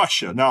came from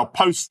Russia. Now,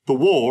 post the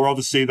war,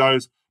 obviously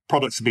those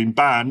products have been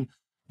banned.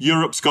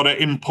 Europe's got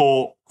to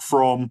import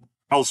from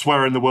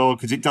elsewhere in the world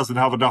because it doesn't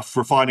have enough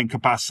refining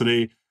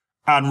capacity.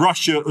 And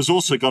Russia has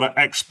also got to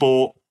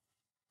export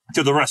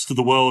to the rest of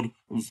the world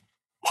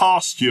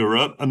past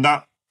Europe. And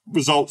that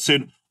results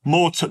in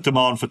more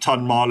demand for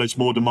ton mileage,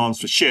 more demands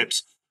for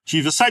ships. So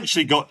you've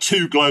essentially got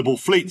two global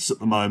fleets at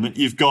the moment.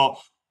 You've got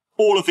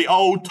all of the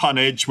old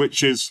tonnage,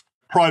 which is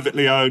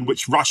privately owned,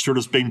 which Russia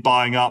has been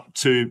buying up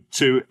to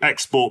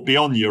export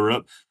beyond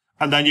Europe.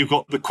 And then you've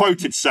got the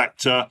quoted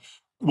sector,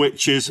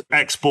 which is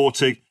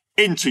exporting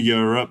into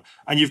Europe.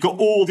 And you've got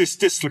all this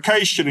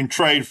dislocation in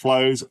trade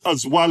flows,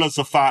 as well as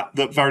the fact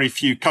that very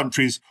few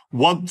countries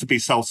want to be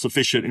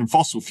self-sufficient in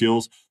fossil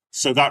fuels.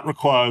 So that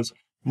requires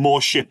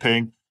more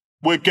shipping.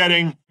 We're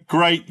getting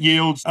great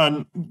yields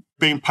and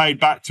being paid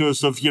back to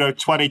us of, 20,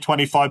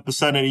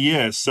 25% in a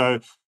year.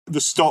 So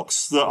the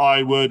stocks that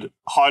I would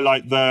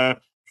highlight there,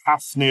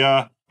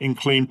 Hafnia in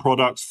clean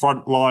products,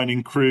 Frontline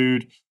in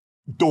crude,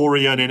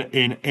 Dorian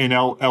in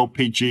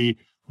LPG.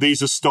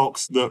 These are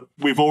stocks that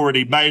we've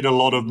already made a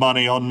lot of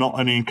money on, not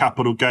only in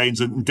capital gains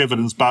and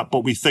dividends back,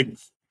 but we think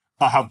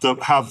have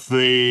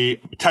the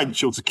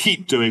potential to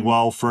keep doing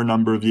well for a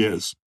number of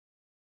years.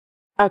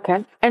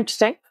 Okay,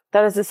 interesting.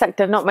 That is a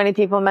sector not many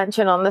people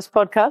mention on this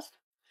podcast.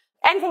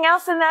 Anything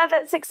else in there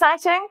that's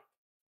exciting?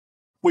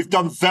 We've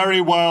done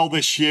very well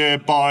this year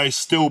by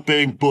still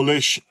being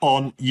bullish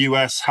on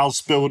US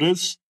house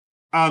builders.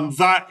 And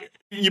that,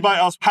 you might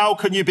ask, how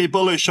can you be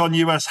bullish on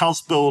US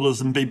house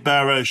builders and be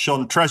bearish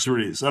on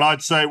treasuries? And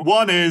I'd say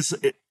one is,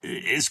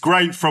 it's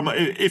great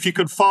if you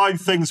can find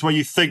things where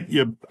you think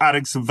you're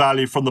adding some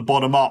value from the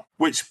bottom up,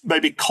 which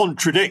maybe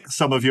contradict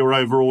some of your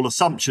overall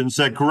assumptions.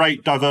 They're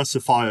great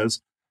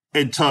diversifiers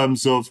in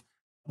terms of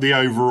the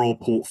overall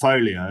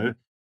portfolio.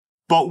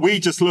 But we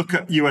just look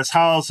at US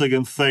housing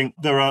and think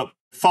there are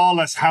far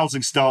less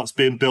housing starts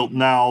being built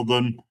now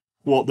than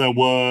what there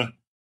were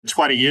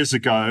 20 years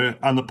ago,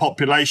 and the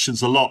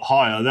population's a lot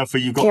higher. Therefore,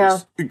 you've got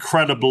this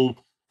incredible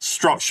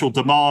structural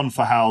demand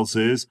for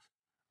houses.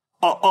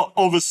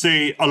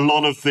 Obviously, a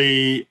lot of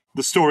the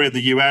story of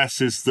the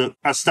US is that,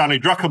 as Stanley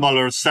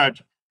Druckenmiller has said,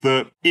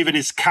 that even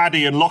his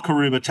caddy and locker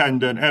room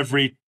attendant,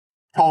 every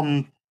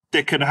Tom,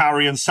 Dick and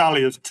Harry and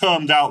Sally have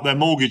termed out their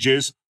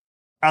mortgages,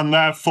 and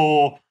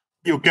therefore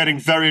you're getting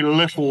very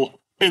little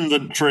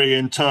inventory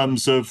in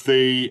terms of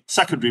the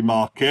secondary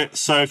market.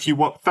 So if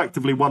you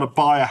effectively want to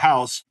buy a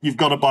house, you've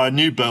got to buy a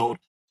new build.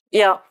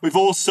 Yeah. We've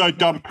also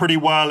done pretty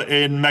well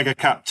in mega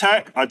cap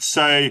tech. I'd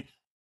say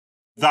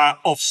that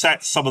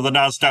offsets some of the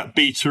NASDAQ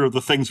beta of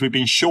the things we've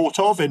been short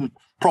of in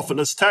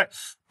profitless tech.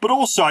 But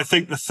also, I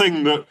think the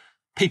thing that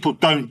people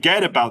don't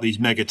get about these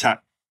mega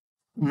tech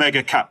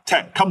mega cap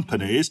tech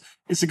companies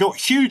is they've got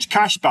huge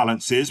cash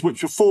balances,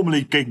 which were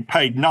formerly getting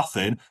paid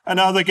nothing, and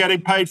now they're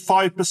getting paid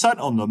 5%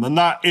 on them. And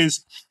that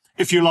is,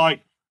 if you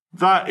like,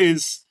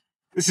 this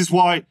is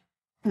why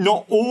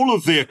not all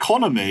of the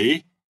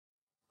economy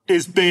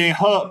is being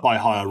hurt by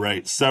higher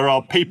rates. There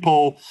are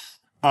people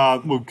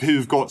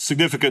who've got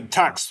significant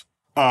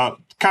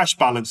cash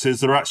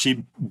balances that are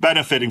actually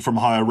benefiting from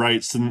higher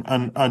rates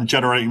and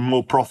generating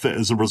more profit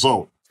as a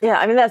result. Yeah,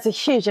 I mean, that's a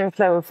huge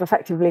inflow of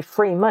effectively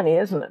free money,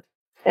 isn't it?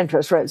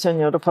 Interest rates on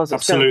your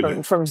deposits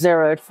going from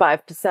 0 to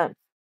 5%.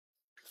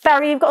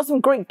 Barry, you've got some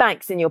Greek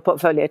banks in your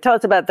portfolio. Tell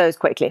us about those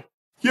quickly.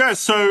 Yeah,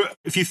 so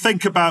if you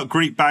think about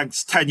Greek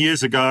banks 10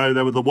 years ago,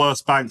 they were the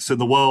worst banks in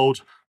the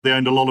world. They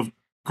owned a lot of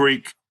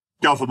Greek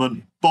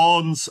government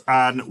bonds,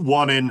 and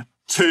 1 in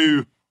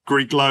 2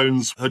 Greek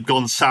loans had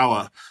gone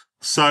sour.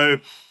 So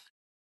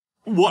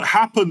what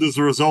happened as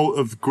a result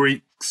of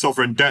Greek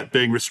sovereign debt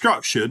being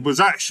restructured was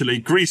actually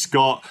Greece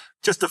got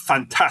just a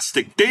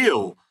fantastic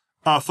deal.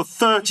 For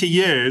 30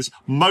 years,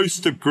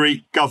 most of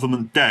Greek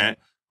government debt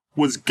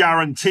was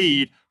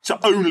guaranteed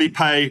to only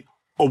pay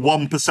a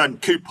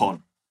 1%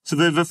 coupon. So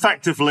they've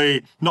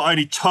effectively not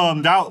only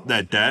termed out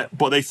their debt,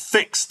 but they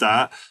fixed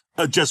that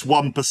at just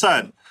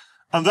 1%.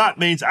 And that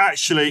means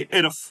actually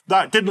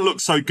that didn't look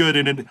so good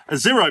in a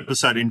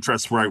 0%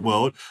 interest rate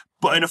world,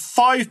 but in a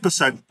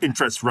 5%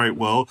 interest rate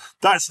world,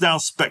 that's now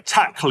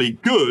spectacularly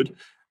good.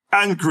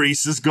 And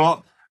Greece has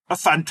got a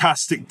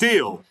fantastic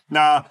deal.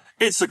 Now,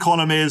 its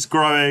economy is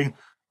growing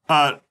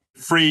at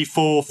 3,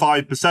 4,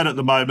 5% at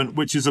the moment,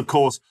 which is, of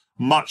course,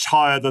 much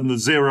higher than the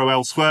zero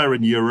elsewhere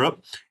in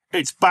Europe.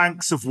 Its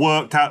banks have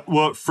worked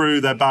through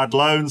their bad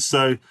loans.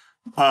 So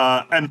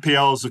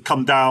NPLs have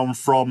come down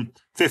from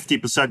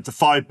 50% to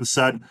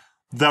 5%.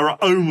 There are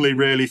only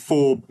really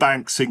 4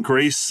 banks in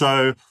Greece,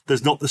 so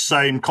there's not the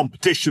same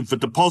competition for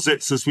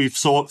deposits as we've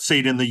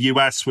seen in the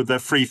US with their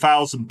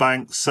 3,000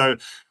 banks. So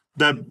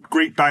the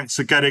Greek banks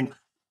are getting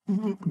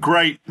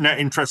great net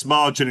interest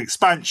margin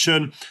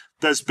expansion.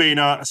 There's been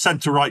a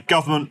centre-right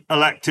government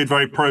elected,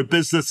 very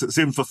pro-business, that's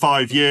in for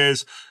 5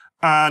 years.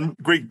 And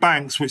Greek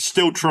banks, which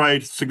still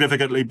trade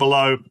significantly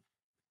below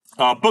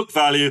book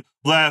value,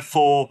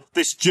 therefore,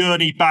 this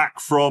journey back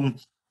from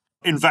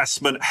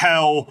investment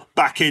hell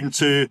back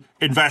into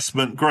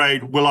investment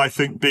grade will, I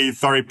think, be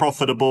very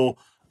profitable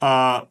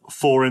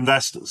for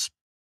investors.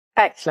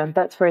 Excellent.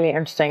 That's really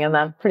interesting. And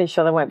I'm pretty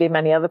sure there won't be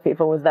many other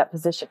people with that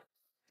position.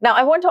 Now,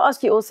 I want to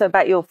ask you also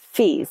about your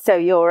fees. So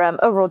your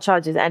overall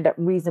charges end up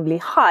reasonably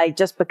high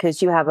just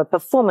because you have a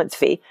performance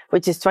fee,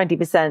 which is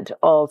 20%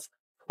 of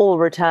all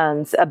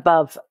returns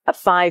above a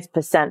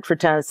 5%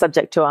 return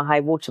subject to a high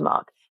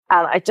watermark.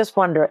 And I just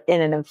wonder,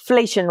 in an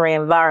inflationary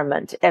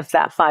environment, if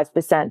that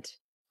 5%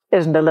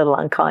 isn't a little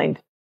unkind.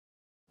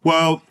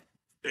 Well,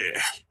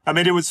 I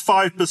mean, it was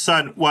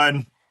 5%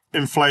 when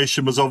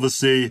inflation was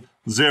obviously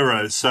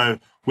 0. So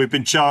we've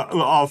been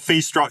our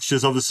fee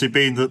structure's obviously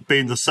been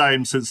the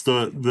same since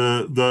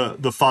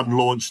the fund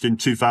launched in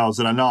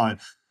 2009.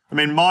 I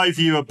mean, my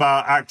view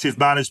about active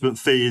management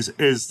fees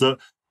is that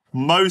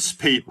most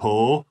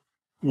people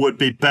would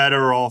be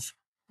better off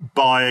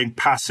buying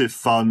passive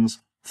funds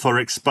for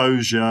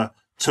exposure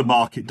to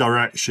market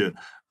direction.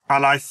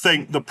 And I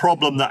think the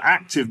problem that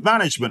active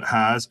management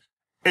has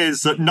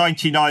is that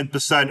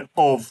 99%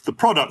 of the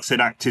products in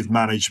active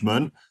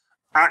management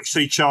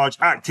actually charge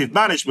active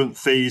management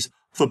fees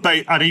for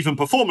and even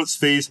performance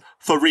fees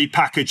for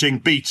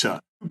repackaging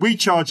beta. We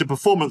charge a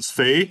performance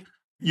fee.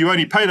 You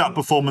only pay that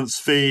performance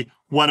fee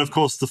when, of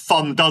course, the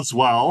fund does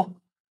well.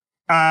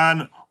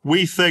 And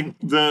we think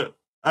that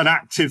an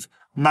active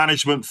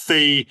management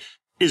fee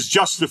is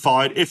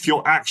justified if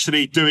you're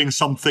actually doing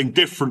something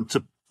different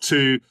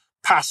to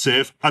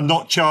passive and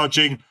not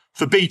charging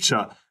for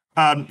beta.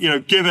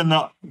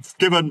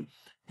 Given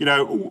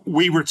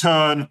we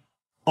return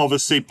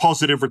obviously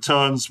positive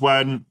returns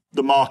when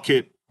the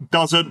market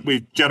doesn't.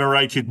 We've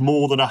generated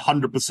more than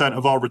 100%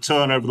 of our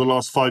return over the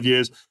last 5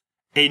 years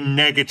in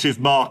negative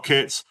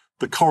markets.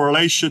 The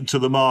correlation to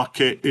the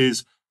market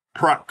is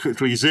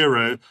practically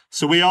 0.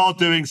 So we are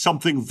doing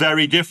something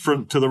very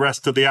different to the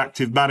rest of the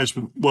active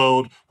management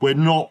world. We're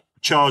not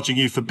charging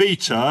you for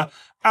beta.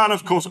 And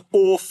of course,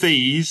 all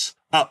fees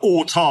at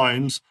all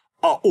times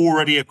are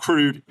already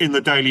accrued in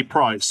the daily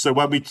price. So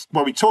when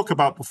we talk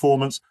about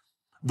performance,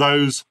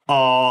 those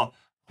are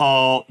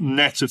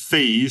net of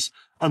fees.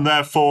 And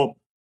therefore,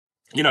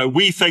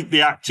 we think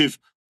the active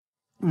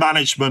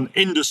management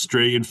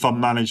industry in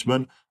fund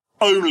management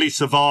only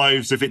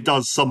survives if it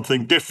does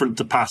something different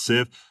to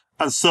passive.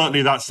 And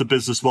certainly that's the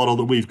business model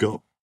that we've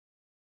got.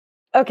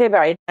 Okay,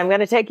 Barry, I'm going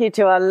to take you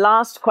to our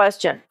last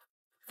question.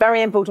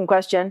 Very important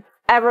question.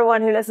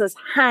 Everyone who listens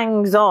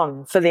hangs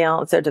on for the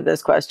answer to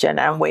this question.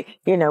 And we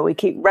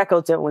keep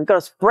records of, we've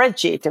got a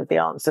spreadsheet of the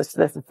answers to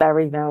this.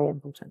 Very, very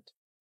important.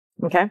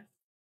 Okay.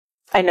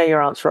 I know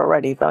your answer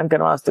already, but I'm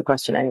going to ask the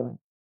question anyway.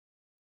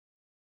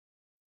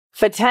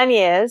 For 10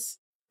 years,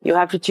 you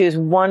have to choose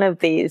one of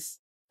these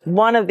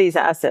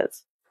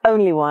assets,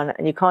 only one,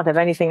 and you can't have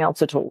anything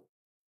else at all.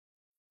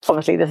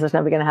 Obviously, this is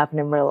never going to happen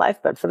in real life,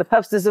 but for the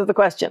purposes of the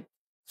question,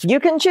 You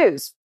can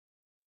choose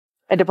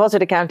a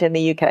deposit account in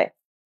the UK,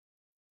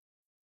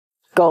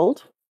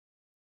 gold,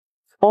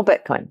 or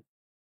Bitcoin.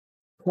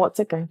 What's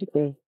it going to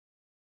be?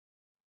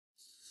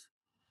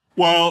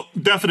 Well,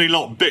 definitely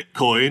not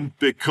Bitcoin,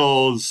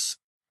 because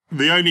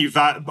I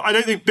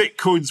don't think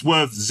Bitcoin's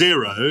worth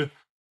zero,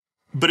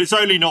 but it's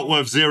only not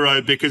worth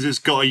zero because it's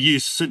got a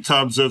use in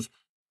terms of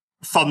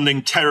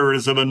funding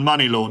terrorism and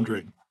money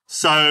laundering.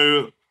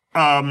 So,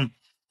 given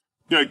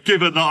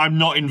that I'm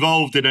not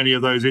involved in any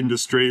of those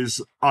industries,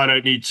 I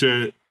don't need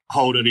to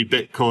hold any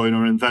Bitcoin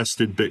or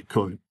invest in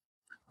Bitcoin.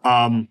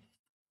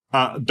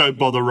 Don't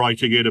bother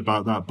writing in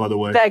about that, by the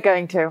way. They're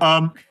going to.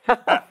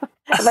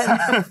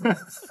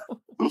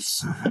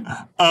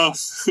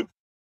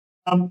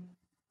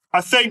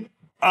 I think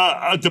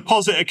a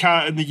deposit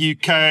account in the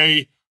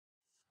UK,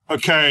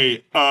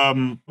 okay,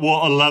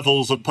 what are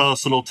levels of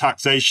personal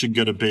taxation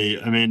going to be?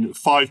 I mean,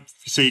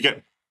 so you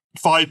get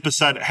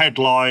 5%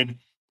 headline,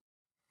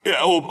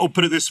 or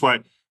put it this way,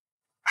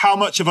 how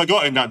much have I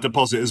got in that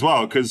deposit as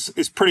well? Because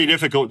it's pretty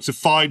difficult to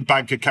find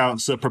bank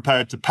accounts that are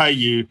prepared to pay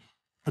you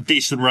a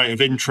decent rate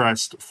of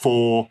interest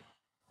for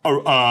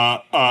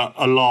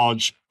a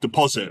large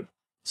deposit.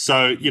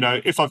 So,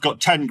 if I've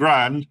got 10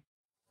 grand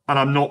and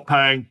I'm not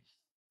paying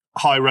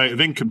high rate of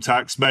income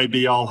tax,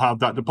 maybe I'll have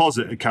that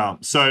deposit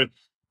account. So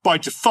by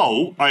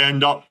default, I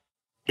end up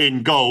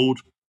in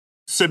gold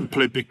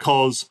simply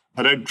because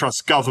I don't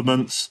trust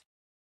governments.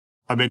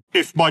 I mean,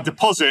 if my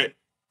deposit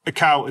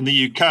account in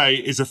the UK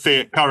is a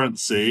fiat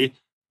currency,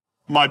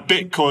 my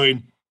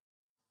Bitcoin,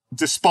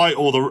 despite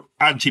all the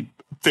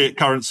anti-fiat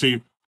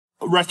currency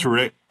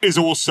rhetoric, is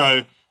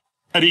also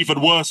an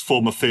even worse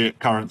form of fiat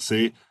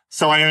currency.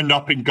 So I end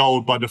up in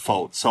gold by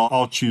default. So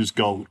I'll choose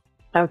gold.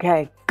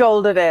 Okay,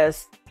 gold it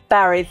is.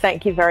 Barry,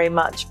 thank you very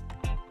much.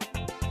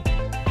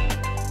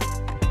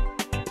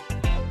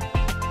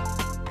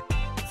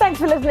 Thanks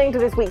for listening to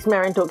this week's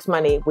Merrin Talks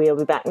Money. We'll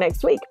be back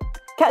next week.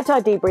 Catch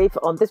our debrief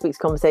on this week's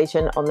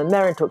conversation on the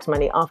Merrin Talks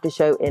Money after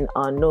show in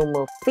our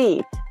normal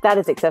feed. That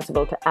is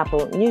accessible to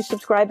Apple News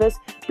subscribers.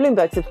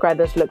 Bloomberg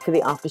subscribers, look for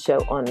the after show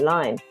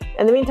online.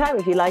 In the meantime,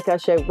 if you like our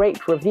show,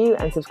 rate, review,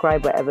 and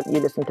subscribe wherever you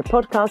listen to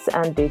podcasts,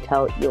 and do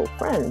tell your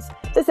friends.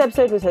 This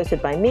episode was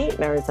hosted by me,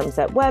 Merrin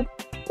Somerset Webb.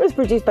 It was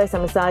produced by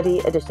Sam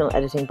Asadi, additional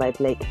editing by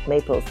Blake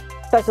Maples.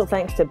 Special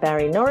thanks to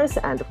Barry Norris,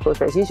 and of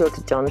course, as usual,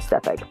 to John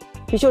Stepek.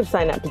 Be sure to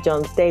sign up to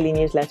John's daily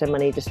newsletter,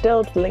 Money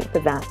Distilled. The link for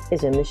that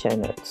is in the show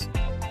notes.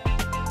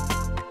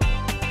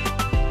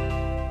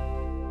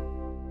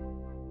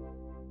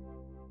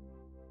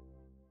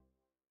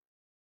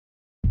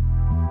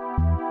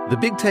 The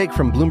Big Take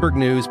from Bloomberg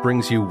News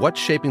brings you what's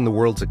shaping the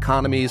world's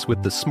economies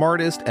with the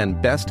smartest and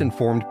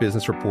best-informed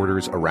business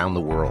reporters around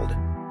the world.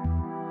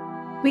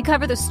 We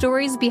cover the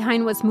stories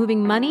behind what's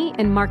moving money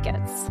and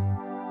markets,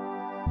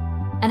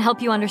 and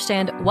help you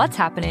understand what's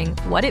happening,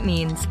 what it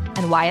means,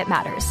 and why it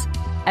matters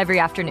every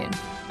afternoon.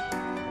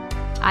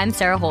 I'm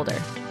Sarah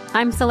Holder.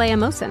 I'm Saleha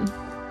Mohsin.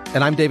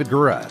 And I'm David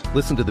Gura.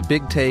 Listen to The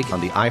Big Take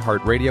on the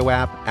iHeartRadio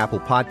app,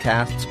 Apple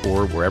Podcasts,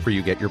 or wherever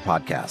you get your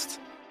podcasts.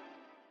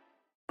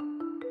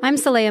 I'm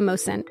Saleha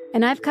Mohsin,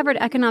 and I've covered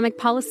economic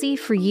policy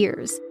for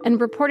years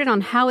and reported on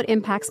how it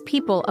impacts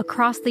people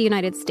across the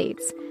United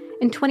States.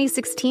 In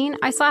 2016,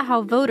 I saw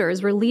how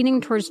voters were leaning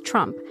towards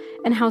Trump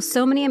and how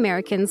so many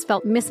Americans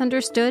felt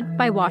misunderstood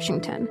by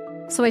Washington.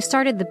 So I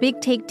started The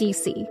Big Take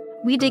DC.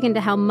 We dig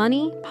into how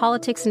money,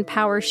 politics, and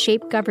power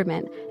shape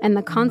government and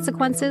the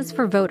consequences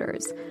for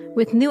voters.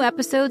 With new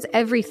episodes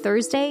every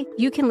Thursday,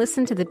 you can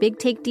listen to The Big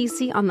Take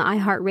DC on the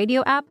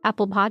iHeartRadio app,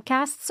 Apple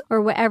Podcasts, or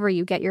wherever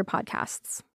you get your podcasts.